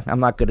 I'm All not, I'm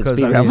not good at 'Cause,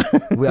 speed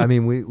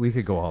round. we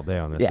could go all day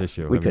on this Yeah,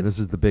 issue. we I mean, could. this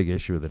is the big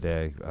issue of the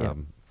day Yeah.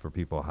 for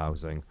people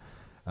housing.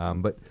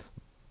 But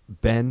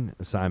Ben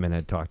Simon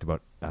had talked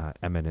about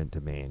eminent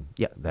domain.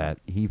 Yeah. That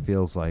he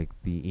feels like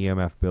the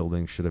EMF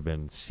building should have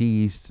been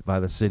seized by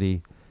the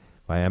city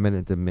by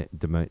eminent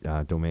domain.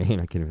 I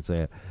can't even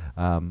say it.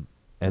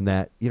 And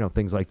that,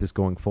 things like this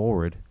going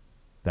forward,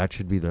 that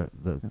should be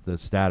the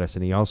status.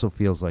 And he also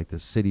feels like the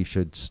city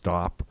should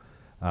stop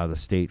the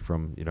state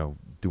from,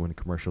 doing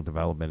commercial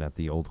development at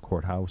the old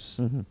courthouse.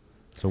 Mhm.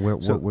 So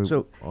we're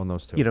So, on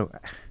those two.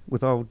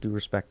 with all due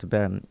respect to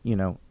Ben,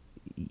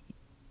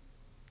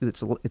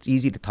 it's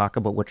easy to talk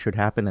about what should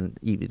happen, and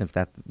even if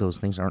those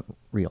things aren't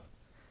real,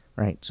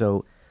 right?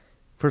 So,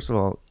 first of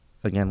all,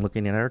 again,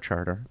 looking at our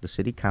charter, the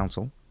city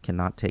council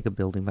cannot take a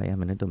building by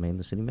eminent domain.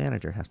 The city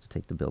manager has to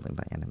take the building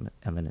by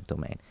eminent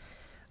domain.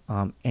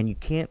 And you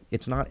can't,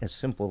 it's not as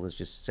simple as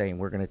just saying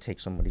we're going to take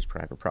somebody's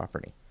private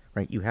property,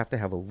 right? You have to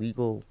have a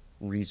legal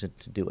reason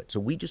to do it. So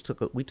we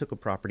took a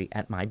property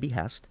at my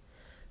behest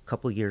a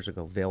couple of years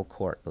ago, Vale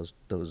Court,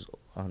 those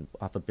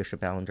off of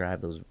Bishop Allen Drive,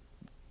 those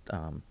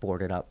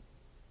boarded up,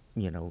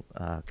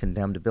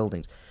 condemned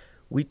buildings.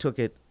 We took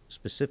it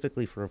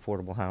specifically for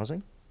affordable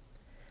housing,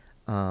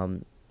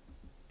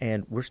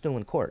 and we're still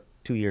in court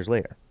 2 years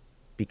later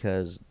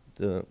because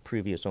the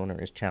previous owner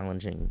is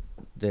challenging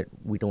that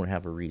we don't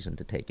have a reason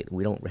to take it.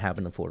 We don't have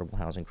an affordable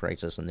housing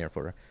crisis, and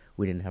therefore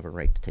we didn't have a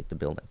right to take the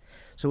building.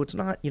 So it's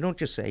not, you don't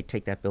just say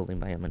take that building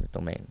by eminent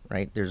domain,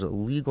 right?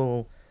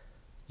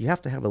 You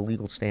have to have a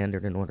legal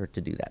standard in order to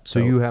do that. So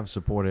you have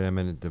supported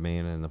eminent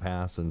domain in the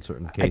past in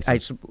certain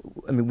cases?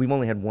 I mean, we've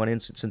only had one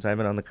incident since I've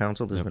been on the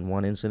council. There's Yep. been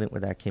one incident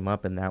where that came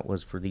up, and that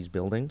was for these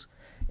buildings.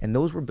 And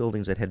those were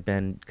buildings that had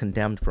been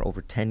condemned for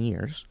over 10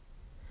 years,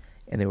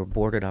 and they were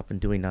boarded up and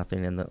doing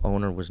nothing, and the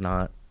owner was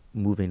not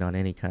moving on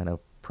any kind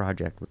of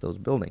project with those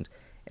buildings.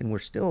 And we're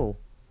still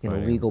in a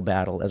Right. legal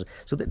battle.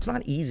 So it's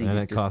not easy. And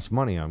to it just- costs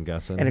money, I'm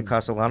guessing. and it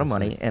costs a lot of to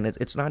money, say. and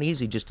it's not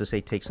easy just to say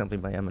take something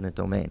by eminent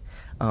domain.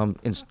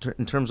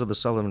 In terms of the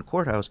Sullivan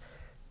Courthouse,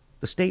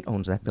 the state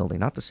owns that building,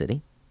 not the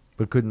city.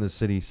 But couldn't the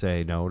city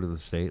say no to the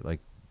state?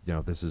 Like,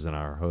 this is in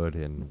our hood,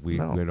 and we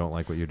No. don't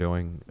like what you're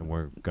doing, and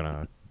we're going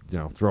to,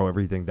 throw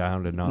everything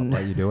down to not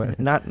let you do it?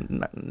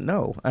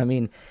 No. I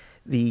mean,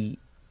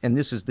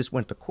 this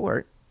went to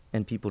court,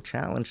 and people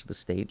challenged the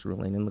state's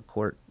ruling, and the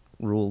court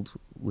ruled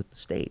with the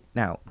state.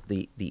 Now,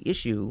 the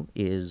issue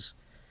is,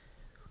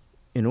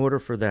 in order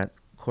for that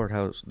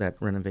courthouse, that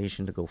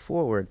renovation to go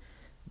forward,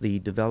 the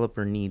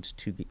developer needs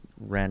to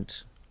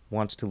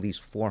wants to lease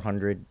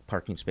 400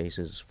 parking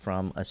spaces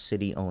from a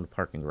city-owned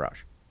parking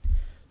garage.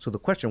 So the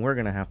question we're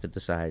going to have to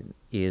decide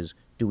is,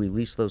 do we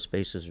lease those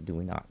spaces or do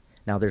we not?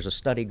 Now, there's a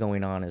study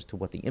going on as to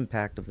what the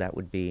impact of that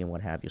would be and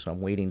what have you, so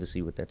I'm waiting to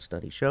see what that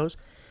study shows.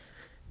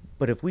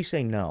 But if we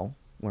say no,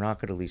 we're not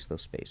going to lease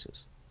those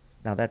spaces.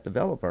 Now, that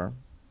developer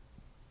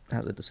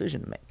has a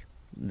decision to make.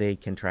 They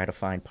can try to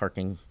find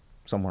parking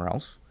somewhere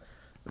else.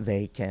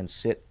 They can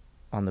sit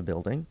on the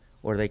building,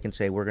 or they can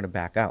say, we're going to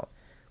back out.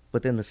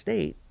 But then the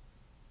state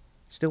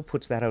still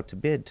puts that out to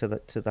bid to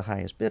the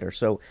highest bidder.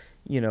 So,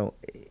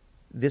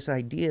 this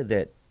idea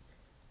that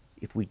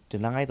if we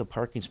deny the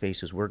parking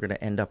spaces, we're going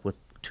to end up with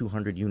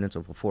 200 units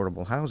of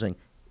affordable housing.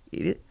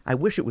 I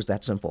wish it was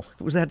that simple.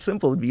 If it was that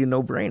simple, it'd be a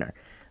no-brainer.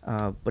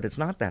 But it's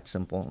not that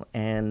simple.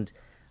 And,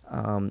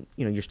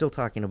 you're still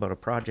talking about a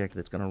project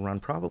that's going to run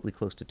probably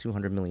close to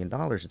 $200 million.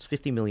 It's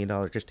 $50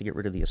 million just to get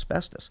rid of the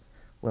asbestos,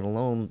 let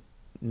alone,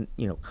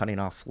 cutting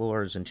off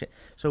floors.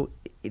 So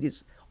it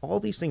is, all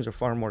these things are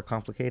far more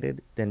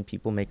complicated than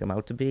people make them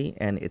out to be.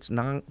 And it's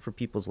not for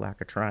people's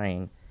lack of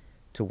trying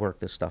to work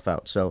this stuff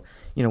out. So,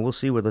 we'll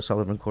see where the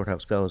Sullivan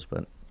Courthouse goes.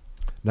 But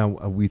now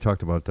we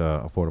talked about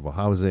affordable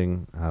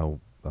housing, how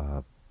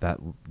that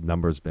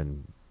number's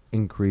been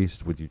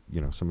increased with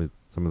some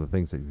of the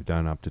things that you've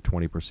done up to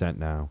 20%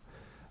 now.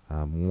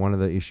 One of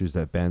the issues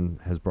that Ben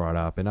has brought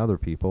up, and other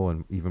people,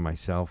 and even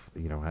myself,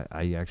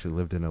 I actually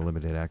lived in a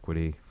limited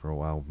equity for a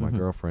while with my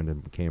girlfriend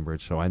in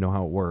Cambridge, so I know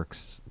how it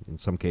works. In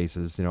some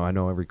cases, I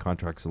know every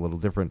contract's a little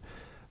different,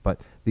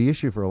 but the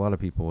issue for a lot of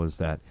people is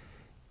that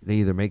they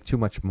either make too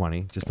much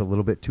money, just a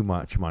little bit too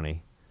much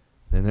money,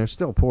 and they're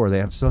still poor. They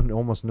have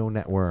almost no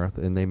net worth,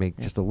 and they make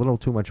just a little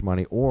too much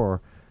money,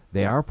 or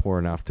they are poor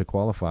enough to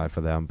qualify for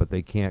them, but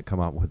they can't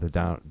come up with the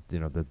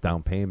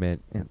down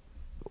payment. Yeah.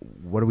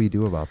 What do we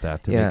do about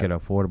that to make it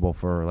affordable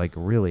for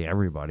really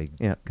everybody?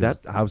 Yeah, because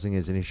housing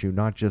is an issue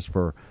not just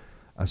for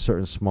a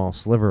certain small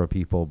sliver of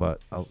people,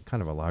 but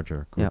kind of a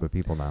larger group of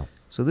people now.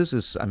 So this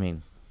is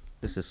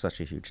such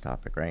a huge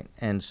topic, right?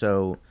 And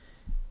so,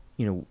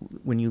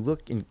 when you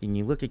look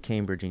at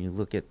Cambridge and you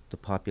look at the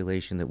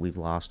population that we've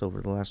lost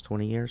over the last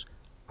 20 years,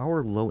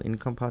 our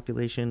low-income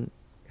population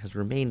has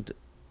remained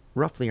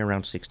roughly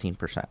around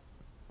 16%,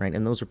 right?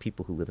 And those are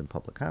people who live in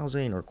public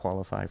housing or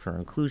qualify for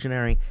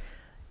inclusionary.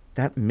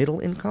 That middle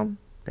income,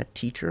 that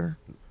teacher,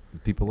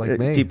 people like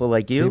me, people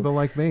like you, people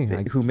like me,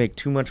 who make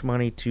too much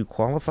money to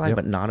qualify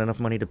but not enough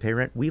money to pay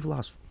rent, we've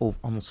lost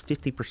almost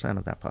 50%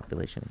 of that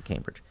population in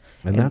Cambridge.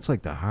 And that's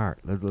like the heart.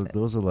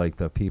 Those are like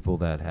the people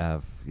that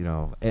have,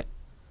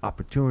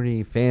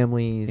 opportunity,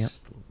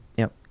 families.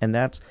 Yep. And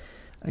I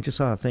just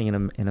saw a thing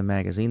in a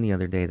magazine the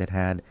other day that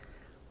had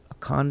a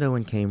condo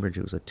in Cambridge.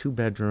 It was a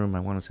 2-bedroom. I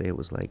want to say it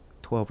was like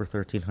 12 or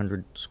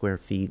 1,300 square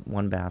feet,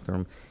 1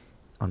 bathroom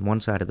on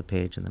one side of the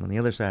page. And then on the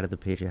other side of the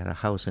page, you had a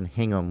house in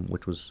Hingham,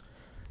 which was,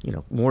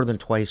 more than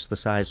twice the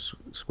size,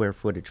 square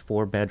footage,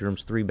 4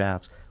 bedrooms, 3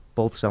 baths,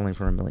 both selling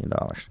for $1 million.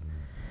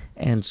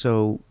 And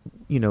so,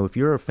 if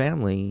you're a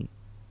family,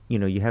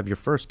 you have your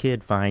first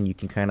kid, fine, you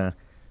can kind of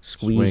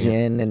squeeze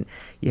in, and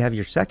you have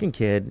your second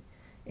kid,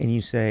 and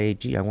you say,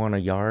 gee, I want a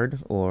yard,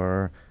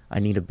 or I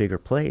need a bigger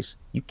place.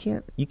 You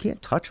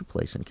can't touch a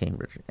place in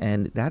Cambridge,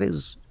 and that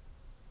is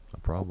a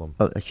problem,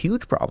 a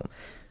huge problem.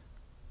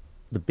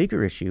 The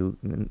bigger issue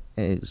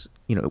is,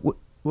 what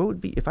would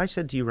be, if I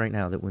said to you right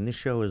now that when this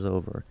show is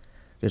over,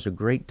 there's a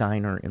great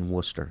diner in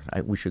Worcester,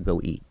 we should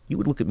go eat. You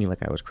would look at me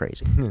like I was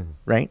crazy,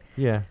 right?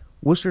 Yeah.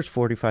 Worcester's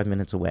 45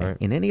 minutes away. Right.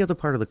 In any other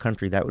part of the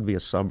country, that would be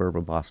a suburb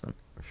of Boston.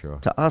 Sure.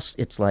 To us,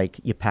 it's like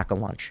you pack a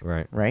lunch.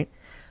 Right.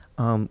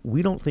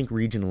 We don't think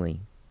regionally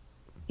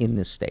in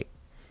this state.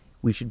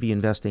 We should be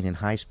investing in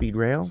high-speed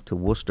rail to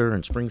Worcester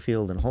and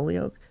Springfield and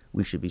Holyoke.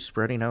 We should be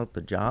spreading out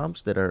the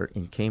jobs that are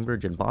in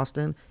Cambridge and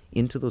Boston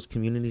into those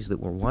communities that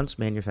were once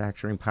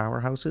manufacturing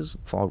powerhouses,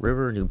 Fall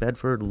River, New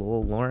Bedford,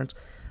 Lowell, Lawrence.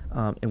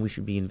 And we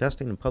should be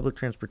investing in public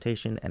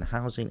transportation and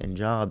housing and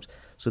jobs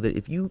so that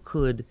if you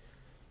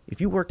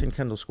worked in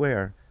Kendall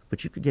Square,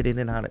 but you could get in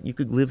and out, you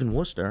could live in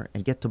Worcester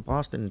and get to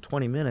Boston in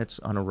 20 minutes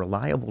on a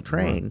reliable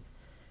train, right.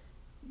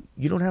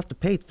 You don't have to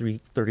pay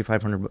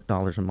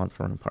 $3,500 a month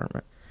for an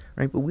apartment.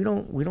 Right, but we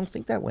don't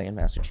think that way in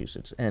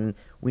Massachusetts, and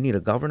we need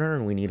a governor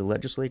and we need a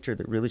legislature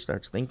that really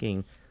starts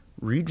thinking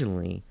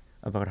regionally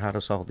about how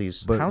to solve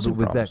these housing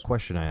with problems. That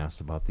question I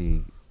asked about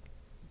the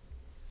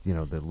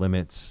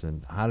limits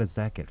and how does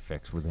that get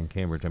fixed within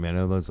Cambridge? I mean, I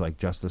know there's like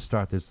Just to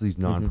Start. There's these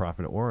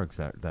nonprofit orgs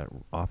that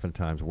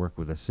oftentimes work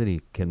with the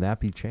city. Can that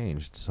be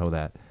changed so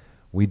that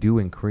we do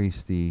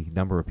increase the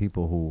number of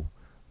people who,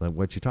 like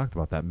what you talked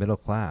about, that middle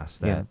class?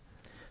 That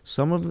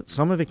some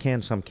of it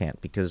can, some can't,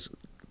 because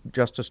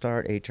Just to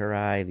Start,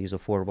 HRI, these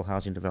affordable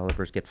housing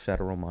developers get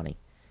federal money,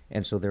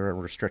 and so there are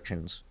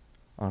restrictions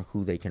on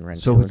who they can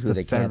rent to and who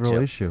they can't to. So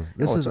it's the federal issue.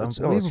 This is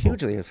unbelievable. It's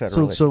hugely a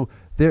federal issue. So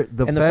the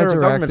federal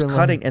government's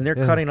cutting, and they're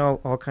cutting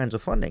all kinds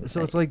of funding.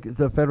 So it's like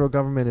the federal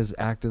government is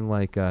acting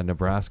like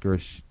Nebraska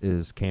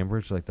is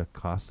Cambridge, like the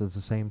cost is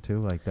the same too.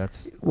 Like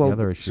that's the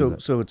other issue.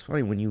 So it's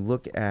funny when you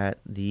look at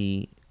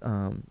the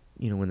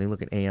when they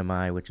look at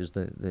AMI, which is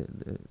the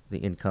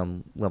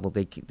income level,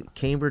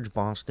 Cambridge,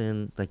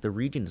 Boston, like the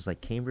region is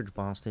like Cambridge,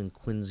 Boston,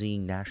 Quincy,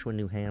 Nashua,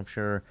 New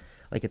Hampshire.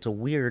 Like it's a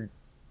weird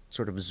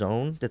sort of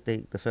zone that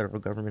the federal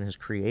government has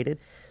created.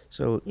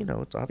 So,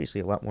 it's obviously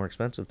a lot more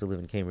expensive to live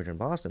in Cambridge and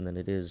Boston than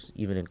it is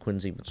even in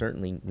Quincy, but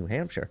certainly New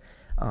Hampshire.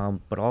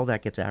 But all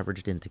that gets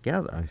averaged in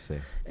together. I see.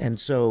 And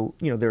so,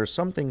 there are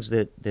some things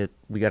that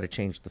we got to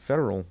change the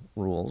federal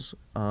rules.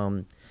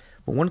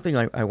 But one thing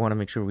I want to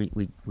make sure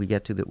we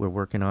get to that we're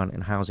working on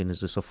in housing is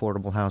this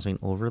affordable housing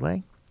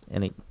overlay.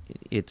 And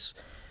it's,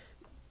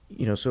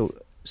 so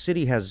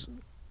city has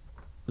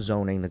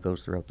zoning that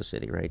goes throughout the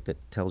city, right, that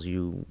tells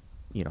you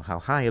how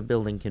high a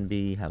building can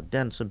be, how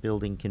dense a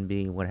building can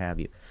be, what have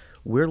you.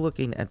 We're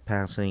looking at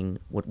passing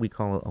what we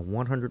call a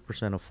 100%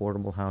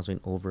 affordable housing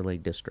overlay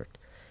district.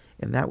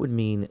 And that would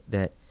mean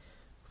that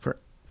for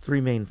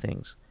three main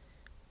things.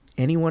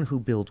 Anyone who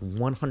builds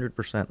 100%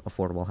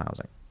 affordable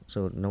housing,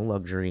 so no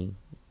luxury,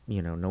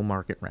 no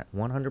market rent,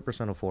 100%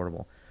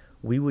 affordable,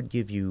 we would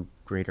give you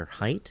greater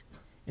height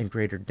and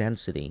greater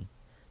density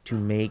to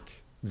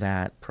make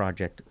that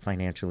project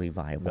financially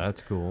viable.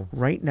 That's cool.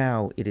 Right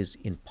now, it is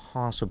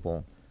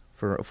impossible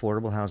for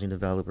affordable housing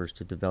developers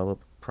to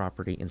develop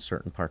property in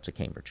certain parts of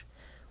Cambridge.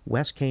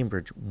 West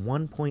Cambridge,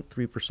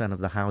 1.3% of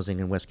the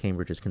housing in West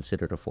Cambridge is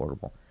considered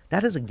affordable.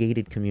 That is a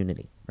gated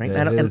community, right?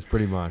 Yeah, it is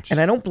pretty much.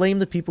 And I don't blame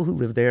the people who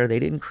live there. They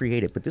didn't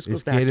create it. But this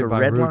goes back to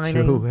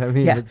redlining. I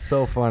mean, yeah. It's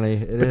so funny.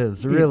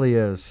 It really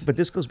is. But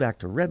this goes back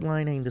to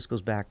redlining. This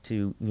goes back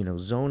to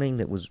zoning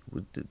that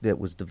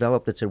was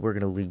developed that said we're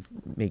going to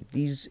make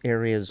these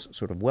areas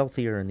sort of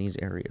wealthier and these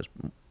areas,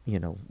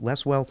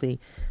 less wealthy.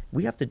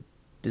 We have to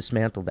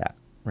dismantle that,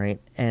 right?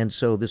 And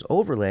so this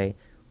overlay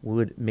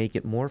would make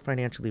it more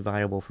financially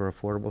viable for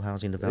affordable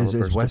housing developers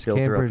is West to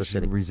build throughout the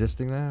city. Cambridge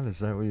resisting that? Is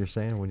that what you're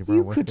saying when you brought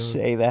You West could Cambridge?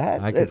 say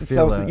that. I could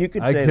feel that. You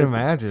could I say can that.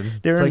 imagine.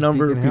 There It's are like a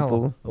number of peaking hell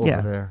people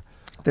over there.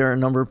 There are a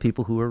number of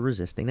people who are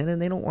resisting it,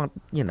 and they don't want,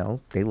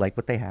 they like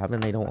what they have,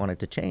 and they don't want it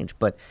to change.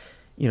 But,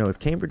 if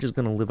Cambridge is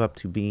going to live up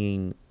to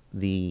being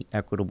the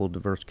equitable,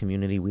 diverse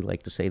community we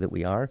like to say that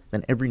we are,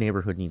 then every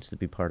neighborhood needs to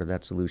be part of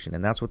that solution,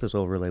 and that's what this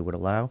overlay would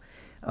allow.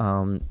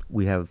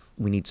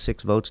 We need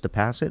 6 votes to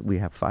pass it. We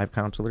have 5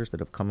 councilors that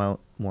have come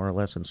out more or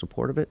less in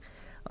support of it.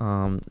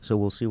 So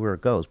we'll see where it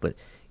goes, but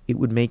it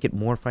would make it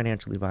more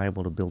financially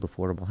viable to build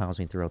affordable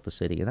housing throughout the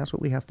city, and that's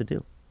what we have to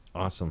do.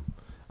 Awesome.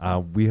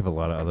 We have a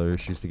lot of other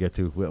issues to get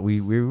to. We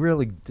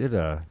really did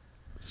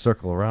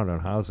circle around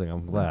on housing.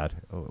 I'm glad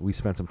we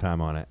spent some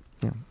time on it.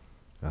 Yeah.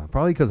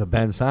 Probably because of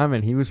Ben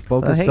Simon, he was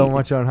focused so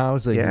much on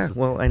housing. Yeah,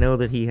 well, I know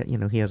that he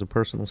has a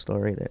personal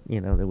story that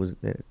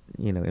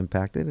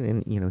impacted,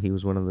 and he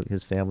was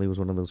his family was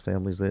one of those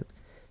families that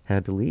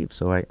had to leave.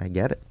 So I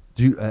get it.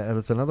 Do you,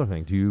 that's another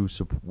thing. Do you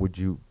support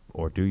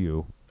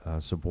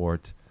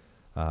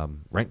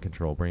rent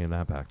control? Bringing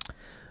that back.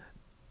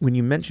 When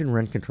you mention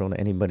rent control to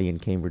anybody in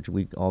Cambridge,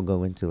 we all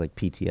go into like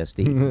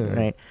PTSD,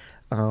 right?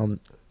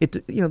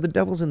 The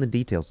devil's in the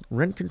details.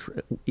 Rent control.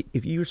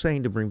 If you're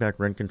saying to bring back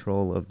rent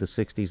control of the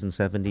 60s and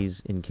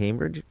 70s in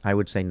Cambridge, I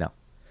would say no.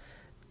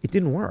 It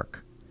didn't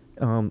work.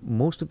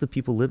 Most of the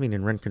people living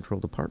in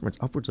rent-controlled apartments,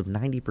 upwards of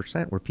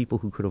 90%, were people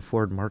who could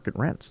afford market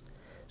rents.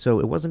 So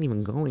it wasn't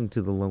even going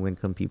to the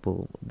low-income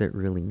people that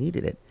really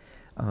needed it.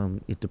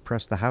 It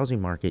depressed the housing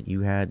market.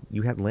 You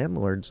had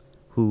landlords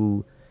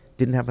who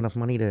didn't have enough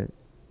money to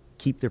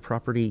keep their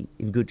property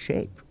in good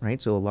shape,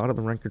 right? So a lot of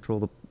the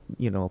rent-controlled,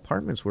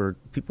 apartments where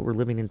people were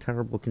living in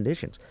terrible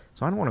conditions.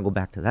 So I don't want to go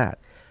back to that.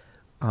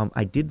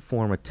 I did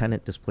form a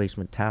tenant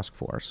displacement task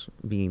force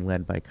being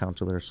led by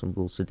Councillor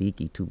Sambul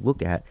Siddiqui to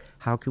look at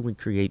how can we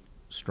create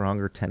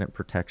stronger tenant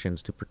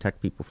protections to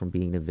protect people from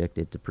being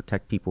evicted, to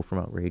protect people from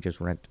outrageous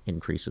rent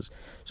increases.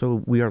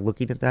 So we are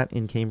looking at that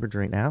in Cambridge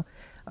right now,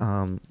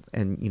 and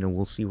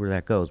we'll see where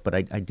that goes. But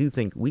I do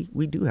think we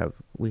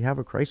have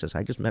a crisis.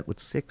 I just met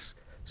with 6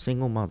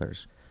 single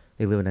mothers.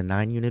 They live in a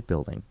 9-unit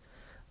building.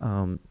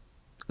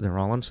 They're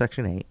all on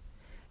Section 8.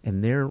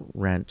 And their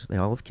rent, they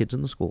all have kids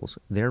in the schools,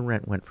 their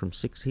rent went from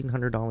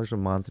 $1,600 a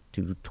month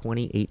to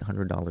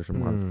 $2,800 a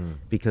month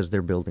because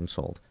their building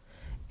sold.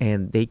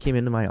 And they came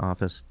into my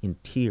office in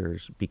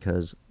tears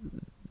because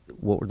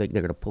they're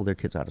going to pull their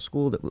kids out of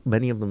school.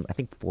 Many of them, I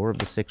think 4 of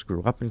the 6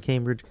 grew up in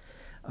Cambridge.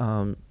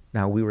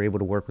 Now, we were able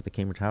to work with the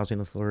Cambridge Housing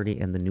Authority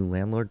and the new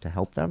landlord to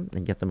help them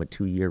and get them a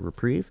 2-year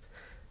reprieve.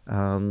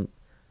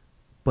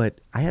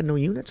 But I had no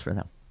units for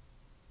them.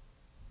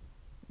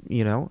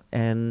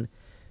 And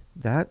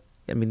that...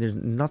 there's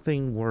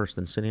nothing worse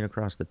than sitting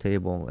across the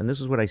table, and this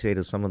is what I say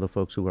to some of the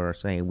folks who are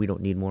saying we don't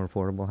need more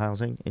affordable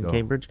housing in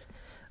Cambridge.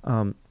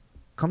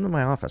 Come to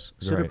my office.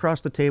 Sit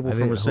across the table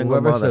from a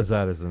single mother. Whoever says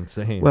that is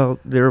insane. Well,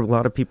 there are a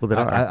lot of people that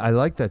are. I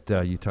like that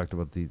you talked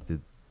about the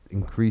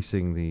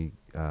increasing the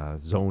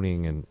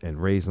zoning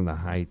and raising the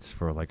heights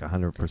for like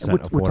 100%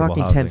 affordable We're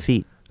talking housing. 10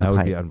 feet. That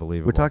would be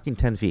unbelievable. We're talking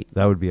 10 feet.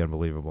 That would be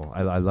unbelievable.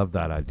 I love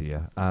that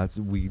idea.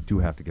 So we do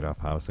have to get off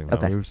housing. Though.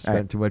 Okay. We've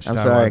spent too much time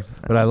I'm sorry. on it.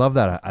 But I love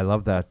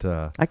that.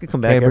 I could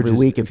come back Cambridge every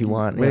week if you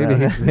want.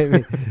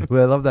 Maybe.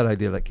 Well, I love that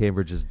idea that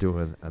Cambridge is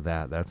doing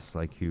that. That's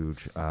like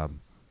huge.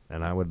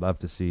 And I would love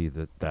to see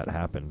that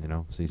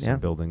happen, see some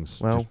buildings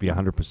just be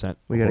 100%.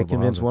 We got to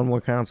convince housing. one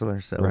more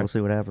counselor, so we'll see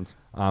what happens.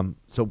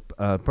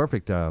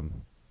 Perfect.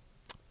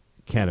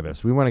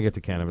 Cannabis. We want to get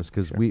to cannabis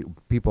because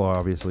people are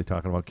obviously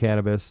talking about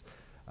cannabis.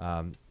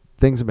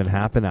 Things have been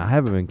happening. I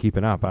haven't been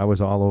keeping up. I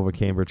was all over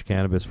Cambridge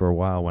cannabis for a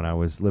while when I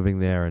was living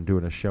there and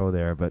doing a show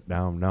there, but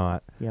now I'm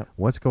not. Yep.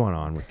 What's going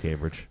on with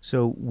Cambridge?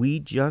 So we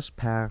just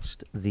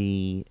passed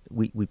we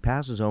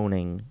passed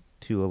zoning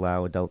to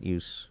allow adult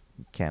use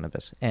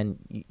cannabis, and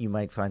you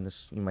might find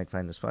this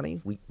funny.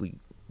 We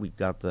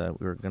took the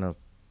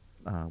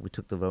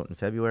vote in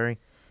February,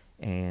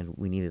 and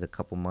we needed a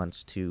couple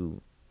months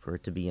to for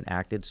it to be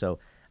enacted. So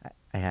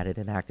I had it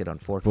enacted on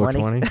 4/20.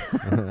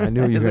 420? I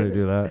knew you were going to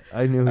do that.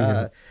 I knew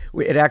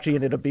It actually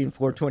ended up being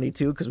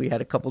 4/22 because we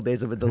had a couple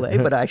days of a delay.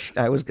 But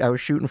I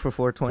was shooting for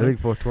 4/20. I think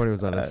 420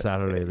 was on a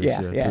Saturday this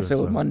year. Yeah. Too,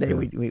 So Monday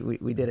yeah.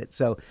 we did it.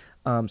 So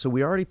so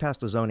we already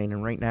passed the zoning,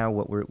 and right now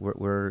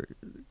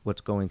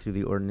what's going through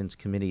the ordinance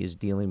committee is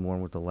dealing more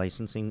with the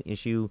licensing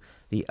issue,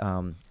 the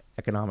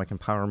economic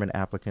empowerment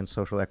applicants,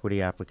 social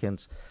equity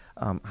applicants.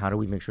 How do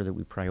we make sure that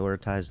we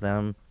prioritize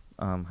them?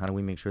 How do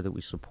we make sure that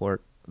we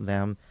support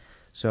them?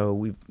 So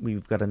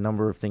we've got a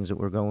number of things that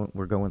we're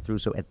going through.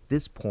 So at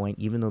this point,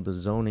 even though the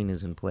zoning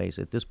is in place,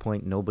 at this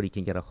point nobody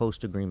can get a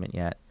host agreement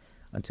yet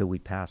until we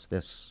pass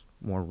this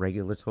more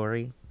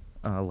regulatory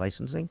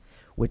licensing,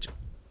 which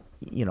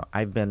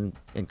I've been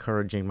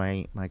encouraging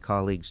my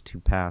colleagues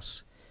to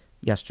pass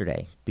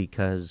yesterday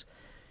because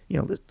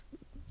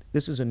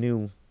this is a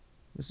new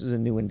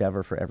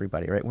endeavor for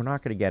everybody, right? We're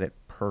not going to get it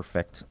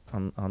perfect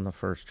on the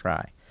first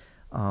try.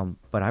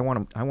 But I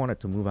want it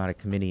to move out of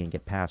committee and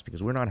get passed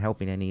because we're not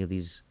helping any of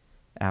these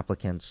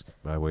applicants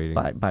by waiting.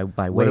 By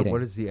waiting.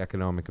 What is the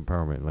economic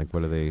empowerment? Like,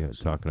 what are they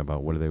talking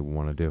about? What do they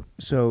want to do?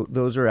 So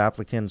those are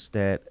applicants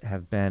that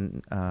have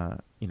been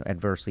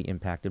adversely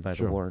impacted by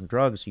Sure. the war on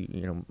drugs.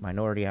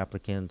 Minority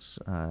applicants.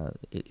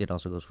 It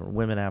also goes for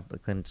women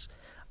applicants.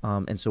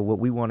 And so what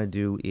we want to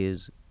do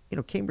is,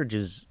 Cambridge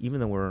is, even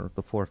though we're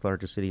the fourth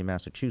largest city in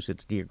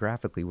Massachusetts,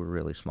 geographically we're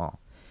really small.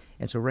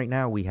 And so right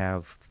now we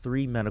have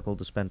 3 medical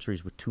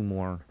dispensaries with 2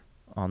 more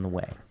on the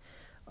way.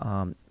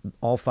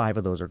 All 5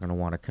 of those are going to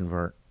want to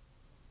convert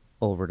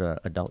over to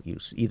adult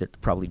use, either to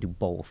probably do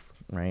both,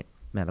 right,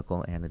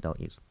 medical and adult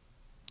use.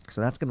 So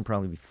that's going to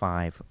probably be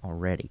 5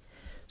 already.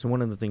 So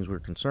one of the things we're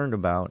concerned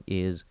about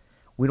is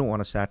we don't want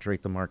to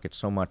saturate the market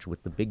so much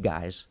with the big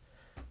guys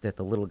that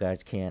the little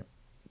guys can't.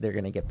 They're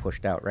going to get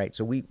pushed out, right?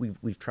 So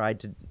we've tried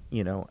to,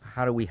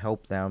 how do we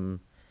help them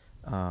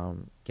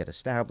get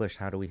established?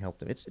 How do we help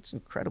them? It's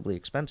incredibly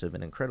expensive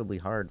and incredibly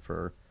hard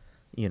for,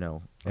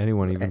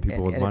 anyone, even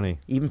people with money.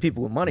 Even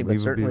people with money, but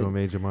even certainly people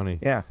with major money.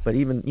 Yeah, but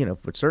even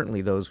but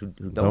certainly those who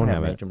don't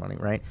have major money,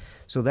 right?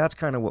 So that's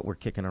kind of what we're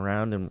kicking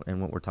around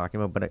and what we're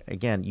talking about. But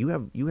again, you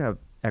have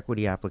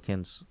equity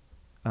applicants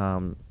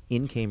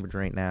in Cambridge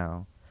right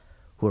now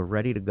who are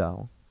ready to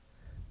go.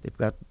 They've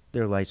got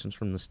their license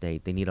from the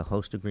state. They need a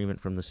host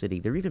agreement from the city.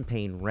 They're even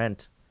paying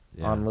rent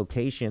on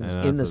locations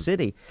in the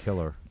city.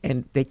 Killer.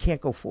 And they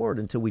can't go forward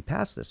until we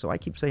pass this. So I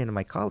keep saying to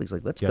my colleagues,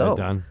 let's Get go. it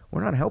done.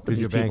 We're not helping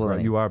these people.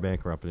 You are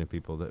bankrupting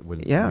people that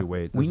when you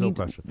wait. There's no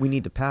question. We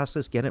need to pass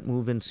this, get it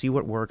moving, see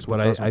what works, what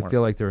but doesn't I work.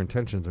 feel like their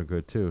intentions are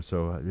good too.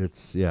 So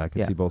I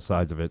can see both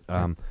sides of it.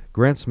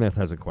 Grant Smith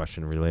has a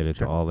question related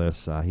to all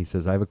this. He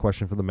says, I have a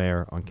question for the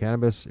mayor on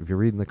cannabis. If you're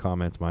reading the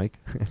comments, Mike.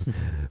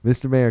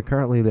 Mr. Mayor,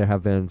 currently there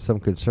have been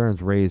some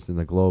concerns raised in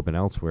the Globe and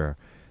elsewhere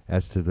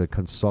as to the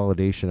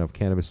consolidation of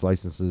cannabis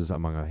licenses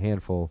among a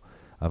handful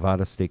of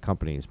out-of-state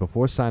companies.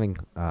 Before signing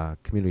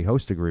community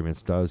host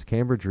agreements, does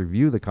Cambridge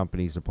review the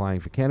companies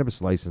applying for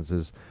cannabis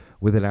licenses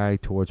with an eye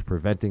towards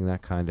preventing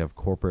that kind of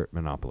corporate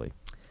monopoly?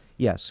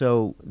 Yeah,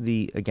 so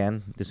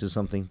this is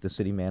something the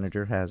city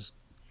manager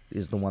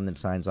is the one that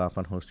signs off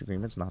on host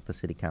agreements, not the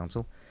city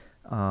council.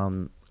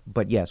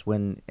 But yes,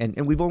 and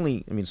we've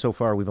only, so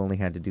far we've only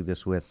had to do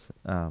this with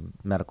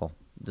medical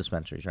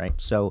dispensaries, right?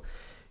 So,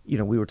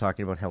 we were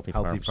talking about Healthy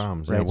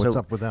Farms. Right? Yeah, what's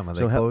up with them? Are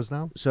they closed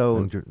now?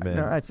 So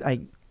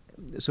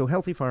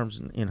Healthy Farms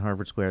in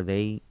Harvard Square,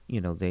 they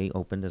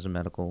opened as a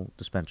medical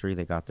dispensary.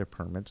 They got their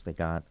permits. They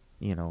got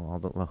all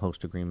the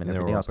host agreement and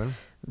everything else.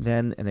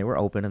 And they were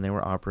open and they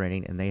were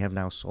operating, and they have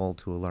now sold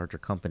to a larger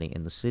company.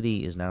 And the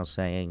city is now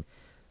saying,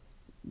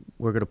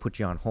 we're going to put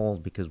you on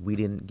hold because we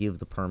didn't give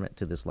the permit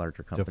to this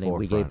larger company.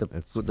 We gave the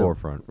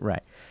Forefront.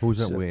 Right. Who's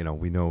that?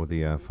 We know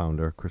the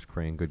founder, Chris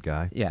Crane, good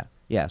guy. Yeah.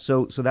 Yeah,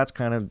 so that's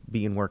kind of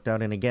being worked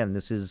out, and again,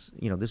 this is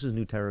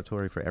new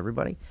territory for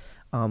everybody.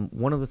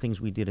 One of the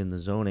things we did in the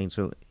zoning,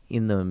 so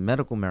in the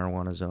medical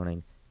marijuana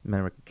zoning,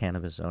 medical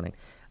cannabis zoning,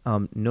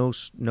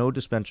 no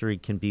dispensary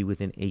can be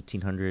within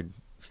 1,800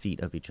 feet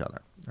of each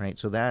other, right?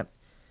 So that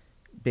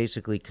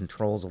basically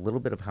controls a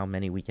little bit of how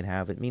many we can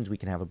have. It means we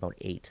can have about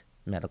 8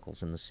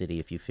 medicals in the city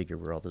if you figure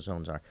where all the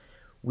zones are.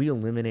 We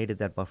eliminated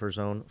that buffer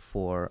zone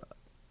for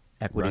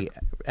equity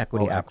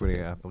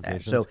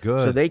applications. So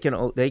good. So they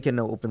can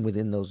open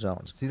within those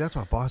zones. See, that's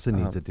what Boston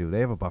needs to do. They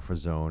have a buffer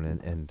zone,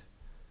 and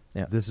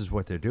this is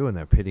what they're doing.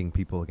 They're pitting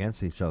people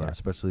against each other,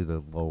 especially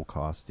the low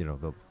cost,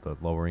 the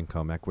lower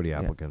income equity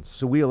applicants.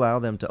 So we allow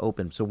them to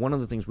open. So one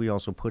of the things we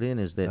also put in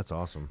is that's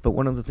awesome. But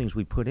one of the things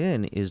we put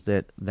in is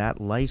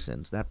that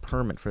license, that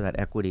permit for that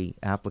equity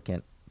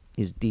applicant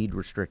is deed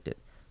restricted.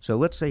 So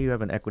let's say you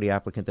have an equity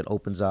applicant that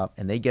opens up,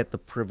 and they get the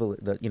privilege,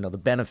 the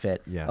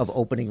benefit of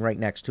opening right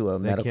next to a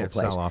medical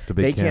place. Sell off to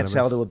big They can't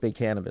sell to a big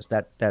cannabis.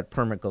 That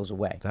permit goes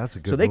away. That's a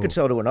good. So they move. could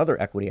sell to another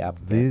equity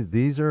applicant.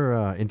 These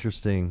are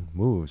interesting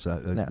moves.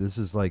 This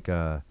is like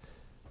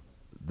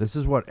this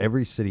is what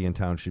every city and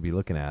town should be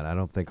looking at. I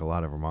don't think a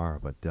lot of them are,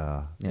 but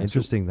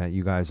interesting that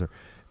you guys are,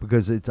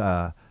 because it's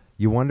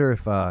you wonder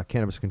if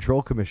Cannabis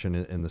Control Commission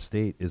in the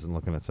state isn't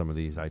looking at some of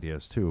these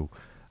ideas too.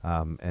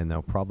 and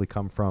they'll probably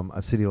come from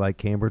a city like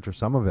Cambridge or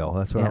Somerville.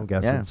 That's what Yeah, I'm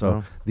guessing. yeah, So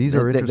well, these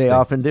are interesting. They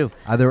often do.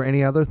 Are there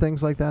any other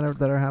things like that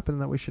that are happening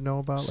that we should know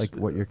about, like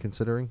what you're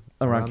considering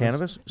Around this?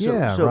 cannabis?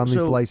 Around these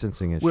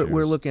licensing issues.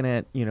 We're looking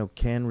at,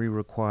 can we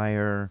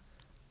require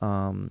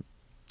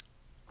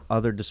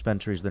other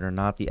dispensaries that are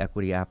not the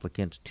equity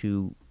applicants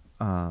to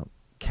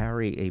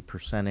carry a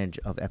percentage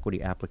of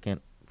equity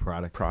applicant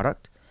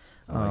product?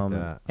 I like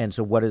that. And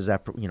so what is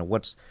that,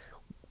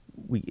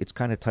 it's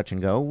kind of touch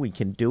and go. We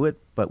can do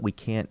it, but we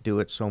can't do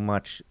it so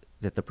much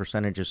that the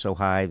percentage is so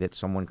high that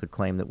someone could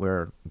claim that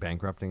we're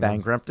bankrupting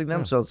them.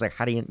 Yeah. So it's like,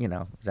 how do you,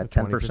 is that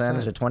 10%?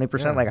 Is it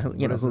 20%? Yeah. Like, who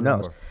knows?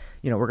 Number?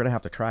 We're going to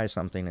have to try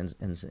something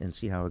and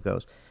see how it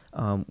goes.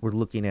 We're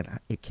looking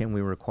at, can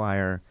we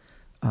require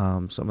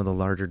some of the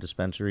larger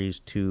dispensaries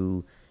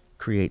to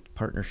create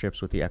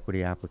partnerships with the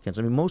equity applicants?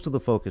 I mean, most of the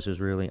focus is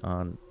really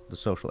on the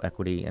social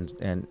equity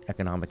and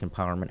economic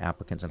empowerment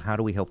applicants, and how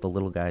do we help the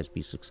little guys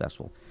be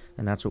successful?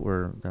 And that's what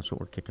we're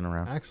kicking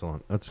around.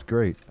 Excellent. That's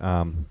great.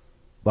 A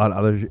lot of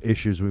other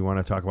issues we want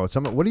to talk about.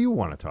 What do you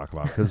want to talk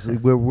about? Because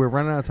we're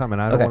running out of time,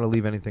 and I don't want to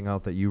leave anything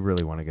out that you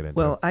really want to get into.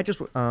 Well, I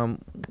just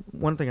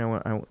one thing I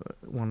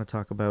want to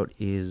talk about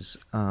is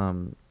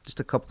just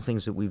a couple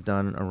things that we've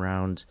done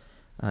around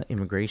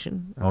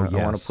immigration. Oh, yes.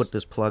 I want to put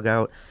this plug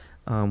out.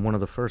 One of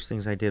the first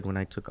things I did when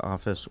I took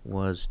office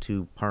was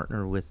to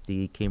partner with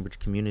the Cambridge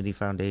Community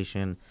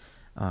Foundation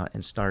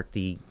and start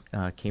the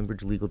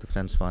Cambridge Legal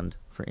Defense Fund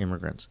for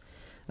immigrants.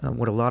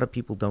 What a lot of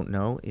people don't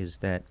know is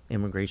that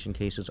immigration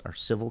cases are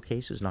civil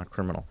cases, not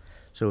criminal.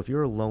 So if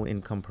you're a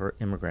low-income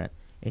immigrant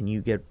and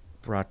you get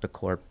brought to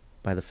court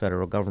by the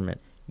federal government,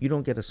 you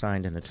don't get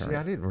assigned an attorney. See,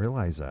 I didn't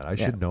realize that. I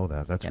should know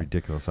that. That's Yeah.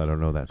 ridiculous. I don't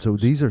know that. So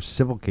these are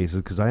civil cases,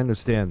 because I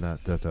understand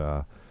that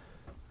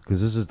because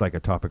this is like a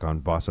topic on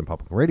Boston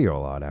Public Radio a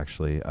lot,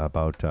 actually,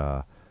 about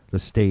the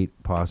state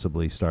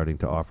possibly starting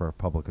to offer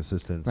public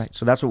assistance. Right.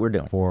 So that's what we're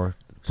doing for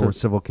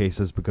civil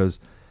cases, because,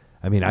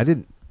 I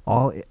mean,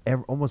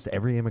 almost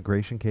every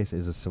immigration case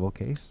is a civil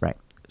case. Right.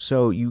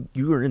 So you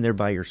are in there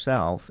by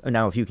yourself.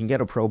 Now, if you can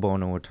get a pro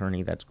bono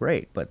attorney, that's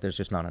great, but there's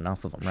just not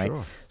enough of them, right?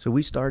 Sure. So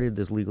we started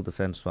this legal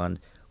defense fund.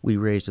 We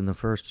raised in the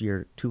first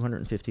year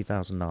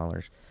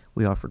 $250,000.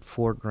 We offered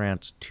 4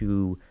 grants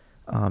to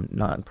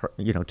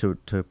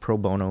to pro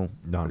bono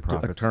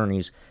Nonprofits.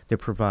 attorneys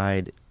that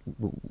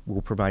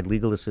will provide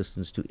legal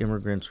assistance to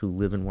immigrants who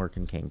live and work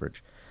in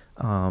Cambridge.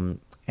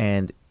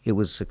 And it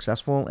was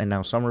successful, and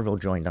now Somerville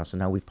joined us, and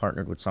now we've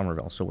partnered with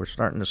Somerville. So we're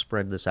starting to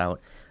spread this out,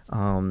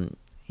 and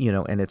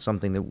it's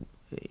something that,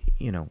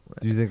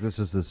 Do you think this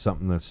is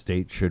something the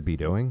state should be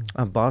doing?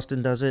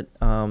 Boston does it.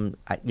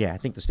 I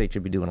think the state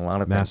should be doing a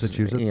lot of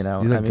Massachusetts? things.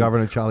 You think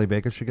Governor Charlie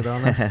Baker should get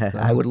on this?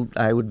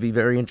 I would be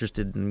very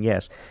interested in,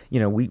 yes.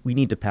 We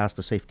need to pass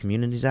the Safe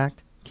Communities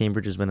Act.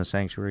 Cambridge has been a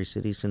sanctuary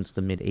city since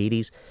the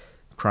mid-'80s.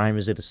 Crime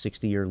is at a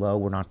 60-year low.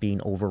 We're not being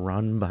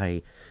overrun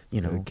by,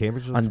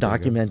 Cambridge is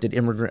undocumented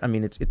immigrant. I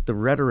mean, it's the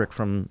rhetoric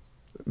from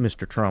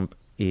Mr. Trump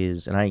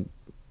is, and I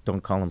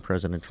don't call him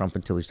President Trump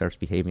until he starts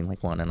behaving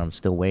like one, and I'm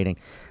still waiting.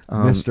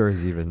 Mr.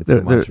 is even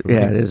too much for me.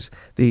 Yeah, it is.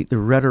 The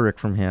rhetoric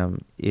from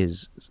him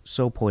is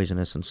so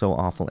poisonous and so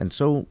awful and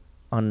so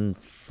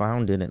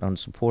unfounded and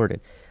unsupported.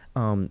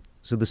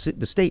 So the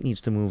state needs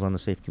to move on the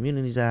Safe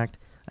Communities Act.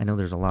 I know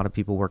there's a lot of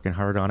people working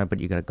hard on it, but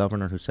you got a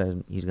governor who says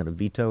he's going to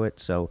veto it.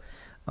 So,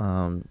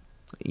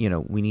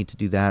 we need to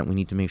do that. We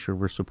need to make sure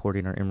we're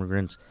supporting our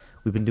immigrants.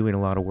 We've been doing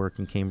a lot of work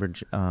in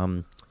Cambridge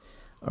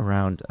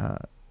around.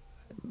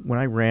 When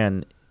I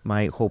ran,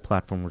 my whole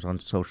platform was on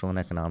social and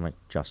economic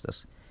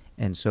justice.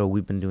 And so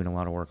we've been doing a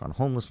lot of work on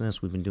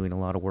homelessness. We've been doing a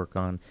lot of work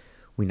on,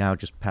 we now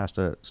just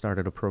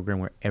started a program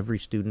where every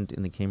student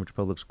in the Cambridge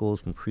Public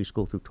Schools from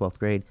preschool through 12th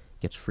grade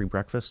gets free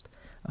breakfast.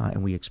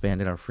 And we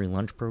expanded our free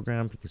lunch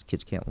program because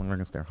kids can't learn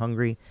if they're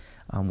hungry.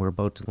 We're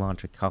about to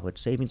launch a college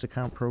savings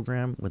account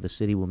program where the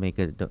city will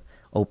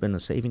open a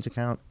savings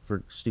account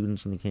for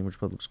students in the Cambridge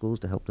Public Schools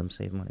to help them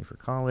save money for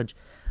college.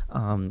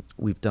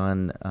 We've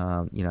done,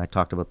 I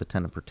talked about the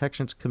Tenant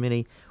Protections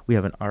Committee. We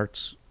have an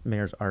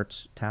Mayor's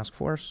Arts Task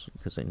Force,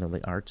 because I know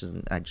the arts,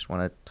 and I just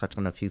want to touch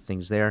on a few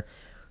things there.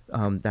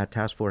 That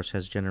task force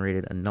has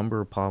generated a number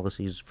of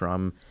policies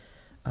from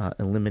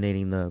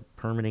eliminating the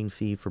permitting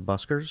fee for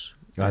buskers.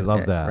 I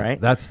love that.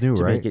 Right? That's new,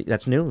 right?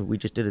 That's new. We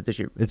just did it this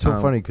year. It's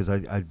so funny because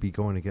I'd be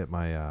going to get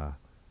my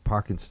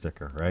parking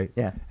sticker, right?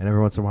 Yeah. And every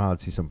once in a while I'd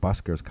see some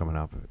buskers coming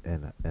up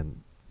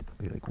and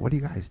be like, "What are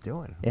you guys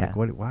doing? Yeah.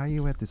 Like, why are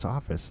you at this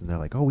office?" And they're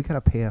like, "Oh, we got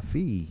to pay a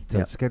fee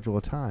to schedule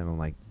a time." I'm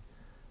like,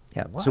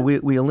 yeah. What? So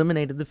we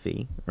eliminated the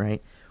fee,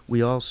 right?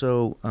 We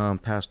also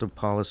passed a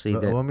policy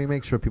that... Let me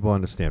make sure people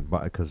understand,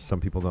 because some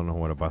people don't know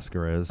what a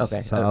busker is.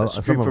 Okay. So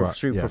Street performer,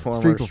 street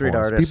performers.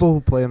 artist. People who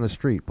play on the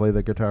street, play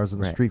the guitars on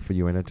the Right. street for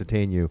you and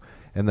entertain you.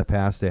 In the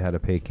past, they had to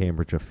pay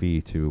Cambridge a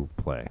fee to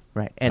play.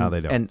 Right. Now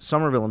they don't. And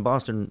Somerville and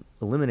Boston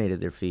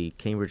eliminated their fee.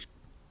 Cambridge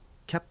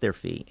kept their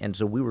fee, and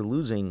so we were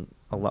losing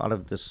a lot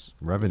of this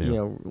Revenue. You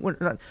know,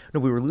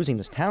 we were losing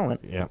this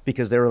talent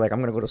because they were like, I'm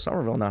going to go to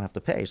Somerville and not have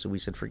to pay. So we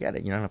said, forget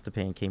it. You don't have to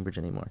pay in Cambridge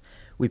anymore.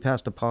 We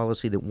passed a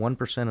policy that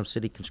 1% of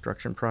city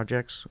construction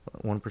projects,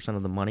 1%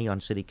 of the money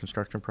on city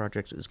construction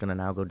projects is going to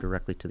now go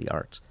directly to the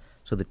arts.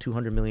 So the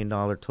 $200 million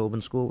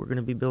Tobin School we're going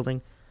to be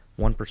building,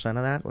 1% of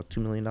that, or $2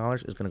 million,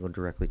 is going to go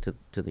directly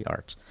to the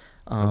arts.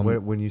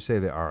 When you say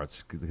the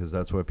arts, because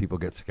that's where people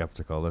get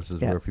skeptical. This is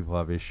where people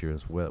have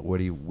issues.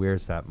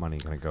 Where's that money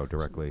going to go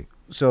directly?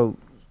 So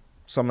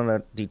some of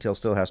that detail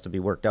still has to be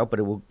worked out, but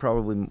it will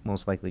probably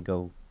most likely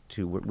go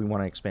to. We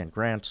want to expand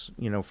grants,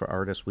 for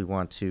artists. We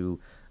want to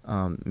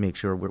make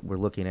sure we're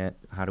looking at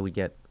how do we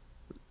get,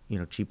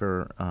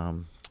 cheaper,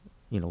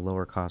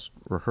 lower cost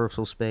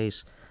rehearsal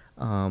space.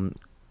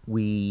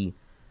 We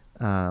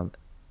passed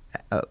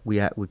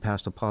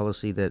a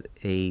policy that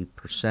a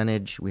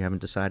percentage, we haven't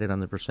decided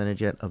on the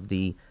percentage yet, of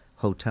the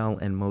hotel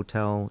and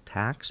motel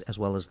tax as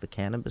well as the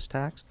cannabis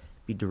tax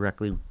be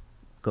directly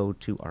go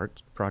to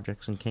art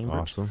projects in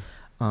Cambridge.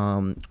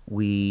 Awesome.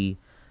 We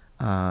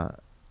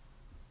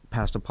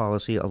passed a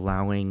policy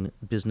allowing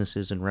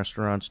businesses and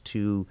restaurants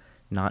to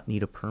not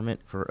need a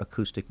permit for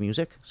acoustic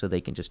music, so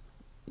they can just,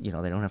 they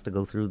don't have to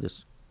go through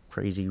this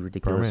crazy,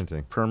 ridiculous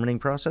permitting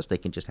process. They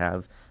can just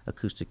have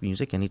acoustic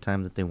music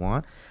anytime that they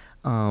want.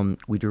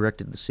 We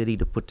directed the city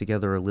to put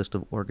together a list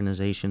of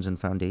organizations and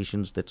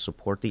foundations that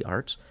support the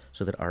arts,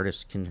 so that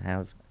artists can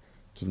help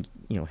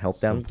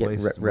them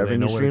get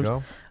revenue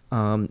streams.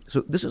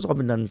 So this has all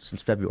been done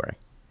since February.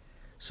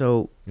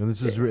 So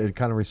this is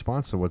kind of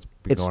response to what's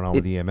been going on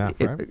with EMF,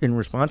 right? In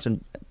response,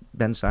 and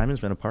Ben Simon's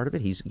been a part of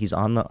it. He's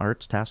on the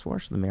arts task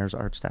force, the mayor's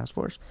arts task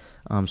force.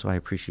 So I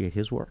appreciate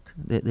his work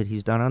that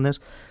he's done on this.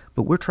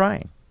 But we're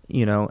trying,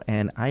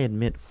 and I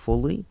admit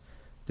fully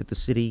that the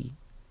city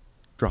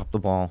dropped the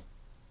ball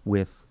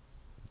with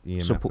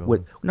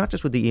support, not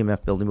just with the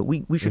EMF building, but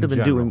we should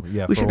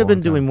have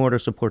been doing more to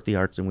support the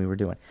arts than we were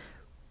doing.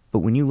 But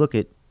when you look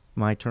at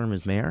my term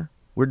as mayor,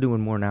 we're doing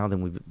more now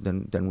than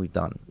we've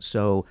done.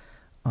 So,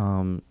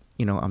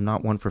 I'm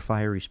not one for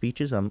fiery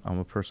speeches. I'm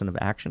a person of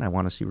action. I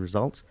want to see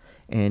results,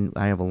 and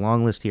I have a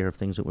long list here of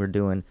things that we're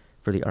doing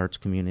for the arts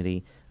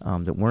community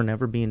that weren't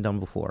ever being done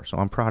before. So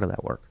I'm proud of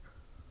that work.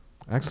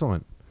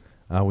 Excellent.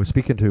 We're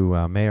speaking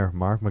to Mayor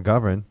Marc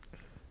McGovern.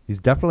 He's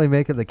definitely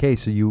making the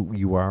case. So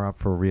you are up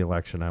for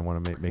re-election. I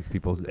want to make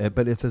people,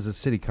 but it's as a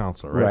city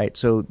councilor, right? Right.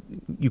 So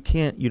you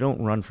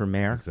don't run for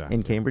mayor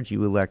in Cambridge.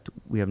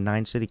 We have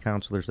 9 city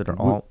councilors that are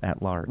all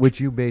at large. Which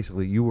you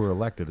were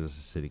elected as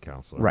a city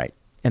councilor. Right.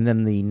 And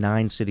then the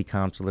 9 city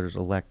councilors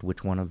elect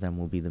which one of them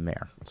will be the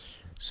mayor.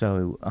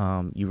 So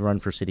you run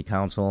for city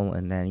council,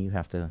 and then you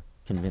have to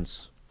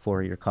convince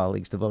 4 of your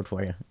colleagues to vote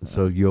for you.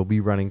 So you'll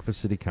be running for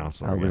city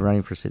council. I'll be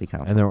running for city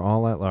council. And they're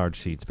all at-large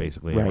seats,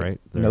 basically, right?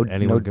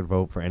 Anyone can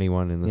vote for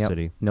anyone in the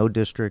city. No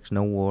districts,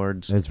 no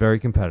wards. And it's very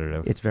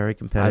competitive. It's very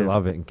competitive. I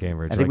love it in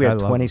Cambridge. I think we had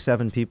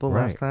 27 people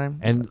last time.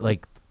 And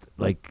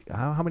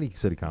how many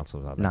city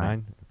councilors are there?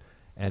 9.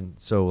 And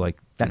so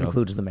that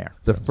includes the mayor.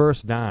 The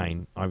first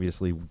 9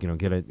 obviously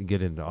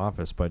get into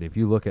office, but if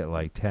you look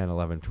at 10,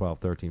 11, 12,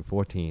 13,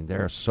 14,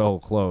 they're so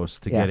close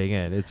to getting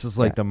in. It's just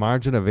the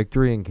margin of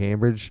victory in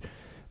Cambridge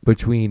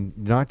between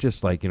not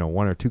just 1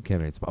 or 2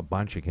 candidates, but a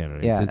bunch of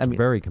candidates. Yeah, it's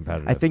very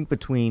competitive. I think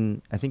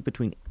between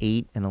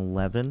 8 and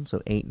 11,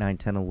 so 8, 9,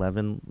 10,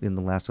 11 in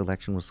the last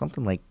election was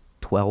something like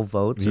 12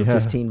 votes or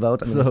 15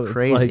 votes. I mean, it's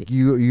crazy. It's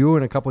you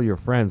and a couple of your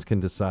friends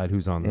can decide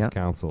who's on this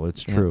council.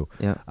 It's true.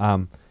 Yeah.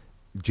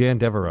 Jan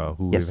Devereaux,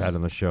 who we've had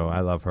on the show,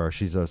 I love her.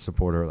 She's a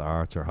supporter of the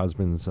arts. Her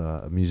husband's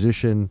a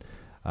musician,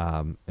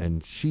 and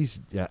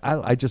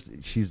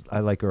I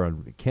like her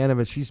on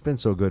cannabis. She's been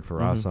so good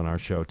for us on our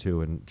show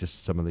too, and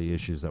just some of the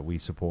issues that we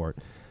support.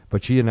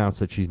 But she announced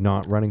that she's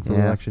not running for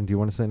election. Do you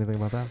want to say anything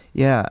about that?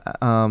 Yeah.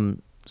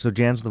 So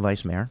Jan's the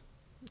vice mayor.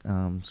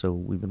 So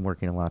we've been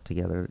working a lot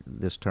together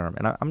this term,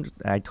 and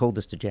I told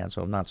this to Jan,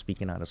 so I'm not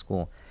speaking out of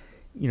school.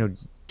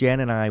 Jan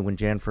and I, when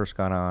Jan first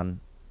got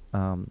on,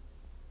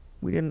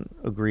 we didn't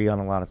agree on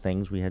a lot of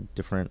things. We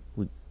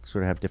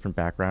sort of have different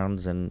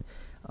backgrounds, and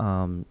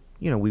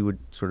we would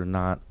sort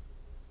of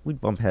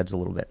we'd bump heads a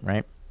little bit,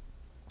 right?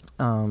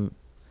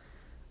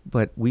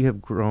 But we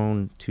have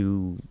grown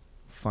to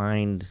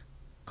find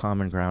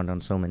common ground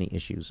on so many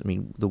issues. I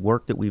mean, the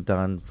work that we've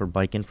done for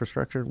bike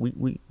infrastructure,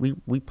 we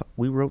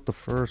wrote the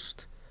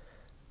first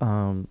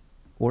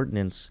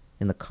ordinance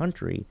in the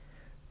country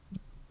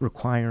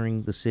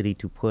requiring the city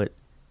to put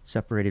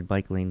separated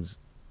bike lanes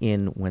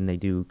in when they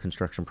do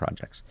construction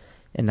projects.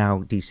 And now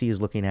D.C.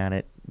 is looking at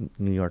it,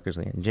 New York is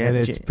looking at it. And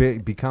it's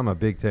become a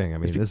big thing. I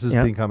mean, this has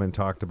become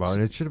talked about,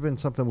 and it should have been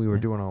something we were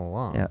doing all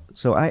along. Yeah.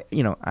 So I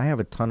have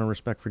a ton of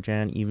respect for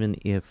Jan, even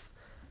if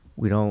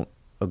we don't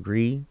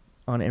agree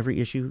on every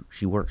issue.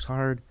 She works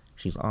hard,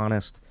 she's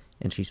honest,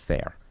 and she's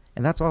fair.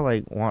 And that's all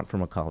I want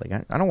from a colleague.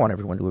 I don't want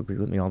everyone to agree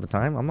with me all the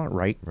time. I'm not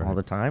right all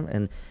the time.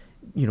 And,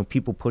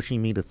 people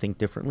pushing me to think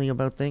differently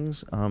about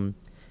things,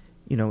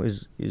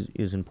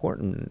 is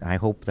important. I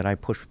hope that I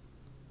push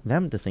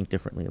them to think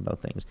differently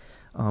about things.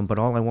 But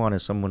all I want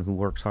is someone who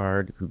works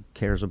hard, who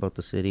cares about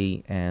the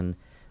city, and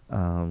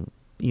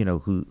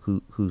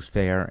who's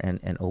fair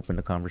and open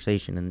to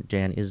conversation. And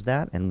Jan is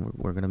that, and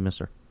we're going to miss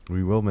her.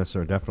 We will miss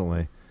her,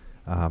 definitely.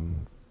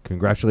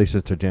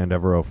 Congratulations to Jan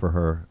Devereaux for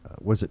her,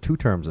 was it 2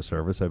 terms of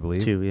service, I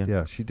believe? 2, yeah.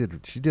 Yeah, she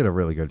did a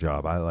really good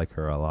job. I like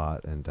her a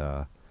lot, and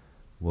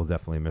we'll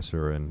definitely miss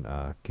her in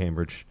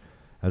Cambridge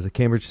as a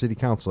Cambridge City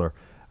Councilor.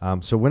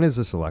 So when is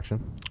this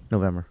election?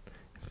 November.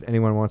 If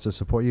anyone wants to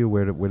support you,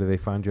 where do they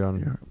find you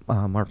on?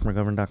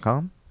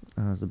 MarcMcGovern.com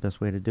is the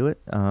best way to do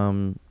it.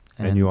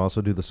 And you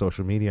also do the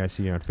social media. I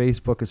see you on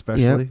Facebook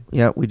especially.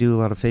 Yeah, we do a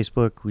lot of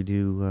Facebook. We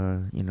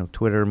do,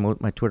 Twitter.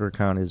 My Twitter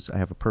account I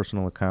have a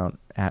personal account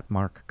at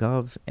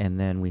MarcGov, and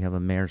then we have a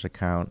mayor's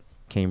account,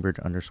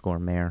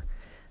 Cambridge_mayor.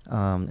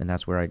 And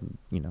that's where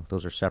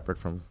those are separate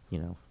from,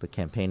 the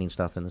campaigning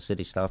stuff and the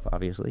city stuff,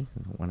 obviously.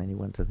 I don't want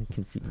anyone to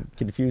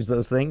confuse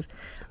those things.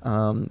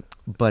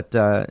 But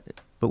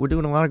we're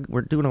doing a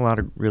lot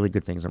of really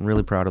good things. I'm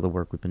really proud of the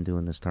work we've been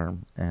doing this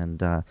term,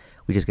 and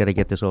we just got to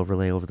get this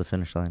overlay over the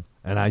finish line.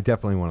 And I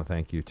definitely want to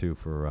thank you too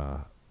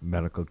for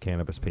medical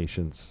cannabis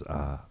patients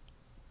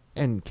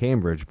in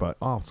Cambridge, but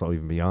also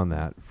even beyond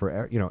that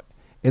for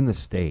in the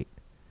state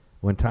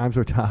when times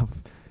were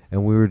tough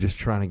and we were just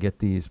trying to get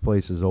these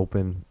places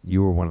open.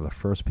 You were one of the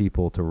first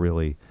people to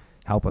really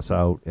help us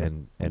out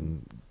and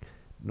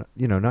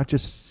not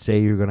just say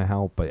you're going to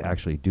help, but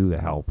actually do the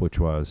help, which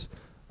was.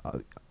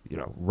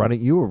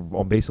 Running. You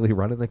were basically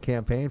running the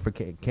campaign for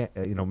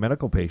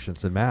medical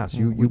patients in Mass.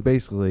 You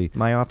basically.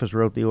 My office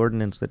wrote the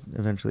ordinance that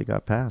eventually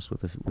got passed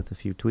with a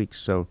few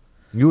tweaks. So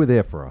you were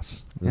there for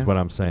us. Is what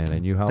I'm saying,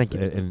 and you helped. Thank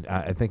you. And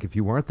I think if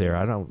you weren't there,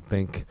 I don't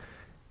think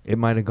it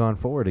might have gone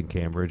forward in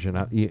Cambridge,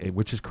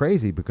 which is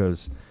crazy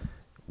because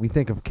we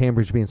think of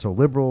Cambridge being so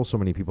liberal. So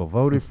many people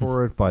voted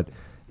for it, but.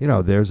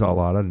 There's a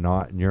lot of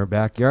not in your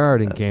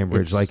backyard in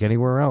Cambridge like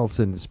anywhere else,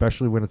 and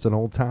especially when it's an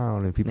old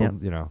town and people,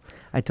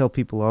 I tell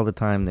people all the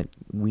time that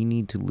we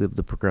need to live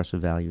the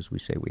progressive values we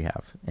say we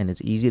have. And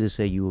it's easy to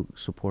say you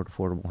support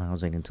affordable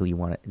housing until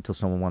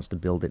someone wants to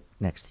build it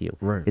next to you.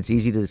 Right. It's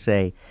easy to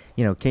say,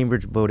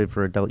 Cambridge voted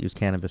for adult use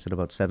cannabis at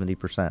about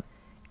 70%.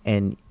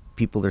 And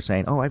people are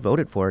saying, "Oh, I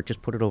voted for it.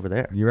 Just put it over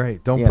there." You're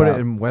right. Don't put it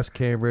in West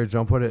Cambridge.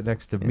 Don't put it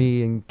next to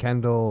me in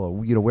Kendall. Or,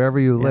 wherever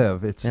you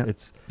live. It's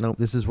nope.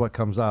 This is what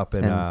comes up,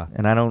 and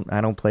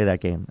I don't play that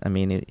game. I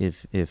mean,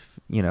 if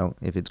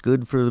it's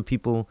good for the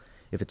people,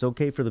 if it's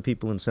okay for the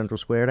people in Central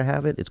Square to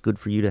have it, it's good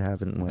for you to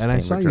have it in West Cambridge. And I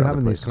saw you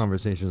having these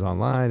conversations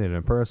online and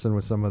in person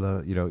with some of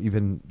the,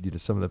 even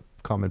some of the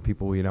common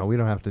people we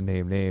don't have to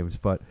name names,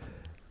 but.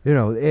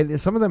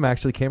 And some of them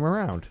actually came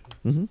around.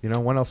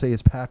 Mm-hmm. One I'll say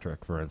is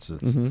Patrick, for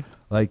instance.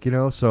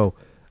 Mm-hmm. So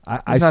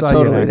I he's saw not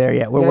totally you, there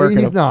yet. We're working.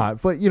 He's not,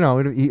 but in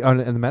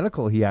the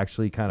medical, he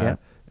actually kind of.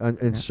 Yeah.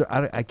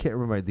 I can't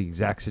remember the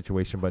exact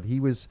situation, but he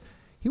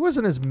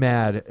wasn't as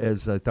mad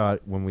as I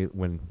thought when we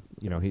won.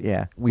 He's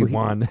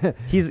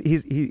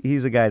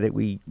a guy that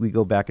we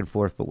go back and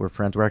forth, but we're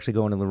friends. We're actually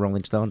going to the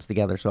Rolling Stones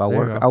together, so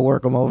I'll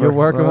work him over. You'll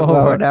work him over.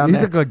 We're down He's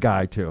there. a good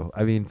guy too.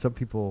 I mean, some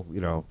people,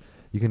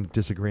 you can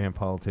disagree on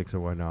politics or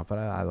whatnot, but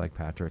I like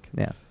Patrick.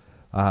 Yeah.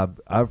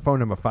 Our phone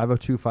number,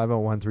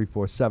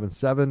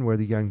 502-501-3477. We're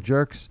the Young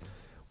Jurks.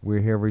 We're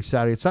here every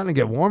Saturday. It's starting to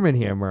get warm in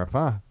here, Murph,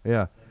 huh?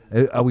 Yeah.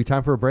 Are we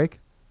time for a break?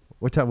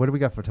 What time? What do we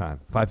got for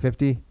time?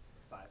 5:50?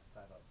 5:00,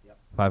 yep.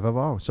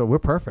 5:00. So we're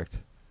perfect.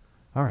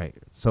 All right.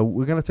 So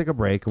we're going to take a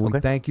break. And we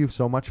thank you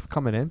so much for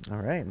coming in. All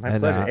right. My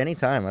pleasure.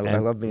 Anytime. I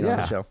love being on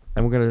the show.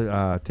 And we're going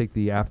to take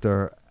the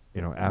after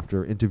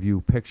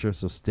interview picture,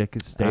 so stay in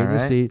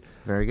your seat.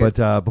 Very good.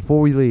 But before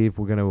we leave,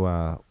 we're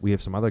gonna we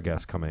have some other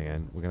guests coming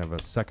in. We're gonna have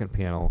a second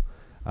panel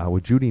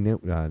with Judy.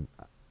 I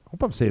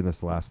hope I'm saying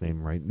this last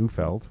name right.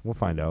 Neufeld. We'll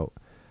find out.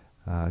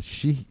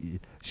 She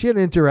had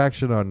an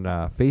interaction on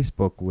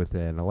Facebook with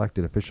an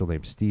elected official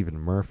named Stephen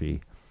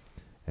Murphy,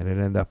 and it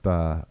ended up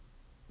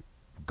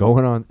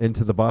going on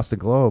into the Boston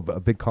Globe.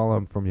 A big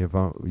column from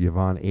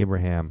Yvonne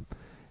Abraham.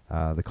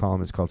 The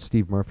column is called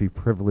 "Steve Murphy: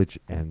 Privilege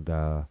and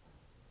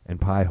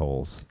Pie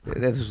Holes."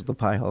 This is the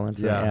pie hole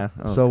incident.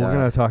 Yeah. So we're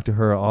going to talk to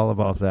her all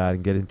about that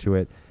and get into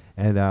it.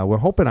 And we're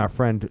hoping our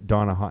friend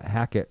Donna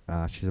Hackett,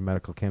 she's a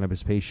medical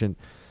cannabis patient.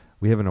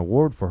 We have an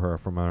award for her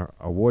from our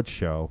awards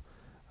show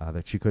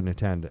that she couldn't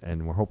attend,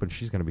 and we're hoping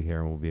she's going to be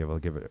here and we'll be able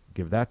to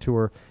give that to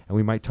her. And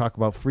we might talk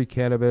about free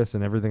cannabis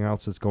and everything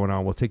else that's going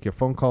on. We'll take your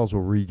phone calls.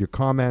 We'll read your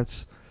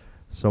comments.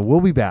 So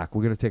we'll be back.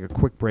 We're going to take a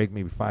quick break,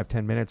 maybe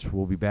 5-10 minutes.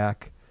 We'll be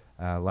back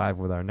live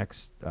with our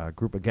next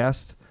group of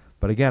guests.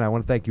 But again, I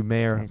want to thank you,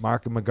 Mayor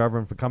Marc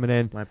McGovern, for coming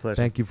in. My pleasure.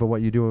 Thank you for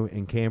what you do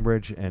in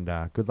Cambridge, and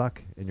good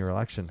luck in your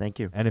election. Thank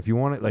you. And if you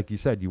want it, like you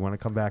said, you want to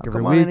come back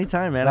every come week. On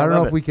anytime, man. I don't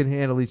know if we can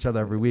handle each other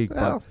every week,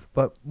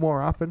 but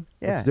more often.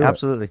 Yeah, let's do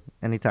absolutely.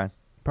 Anytime.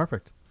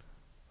 Perfect.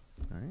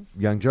 All right.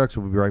 Young Jurks,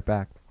 we'll be right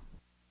back.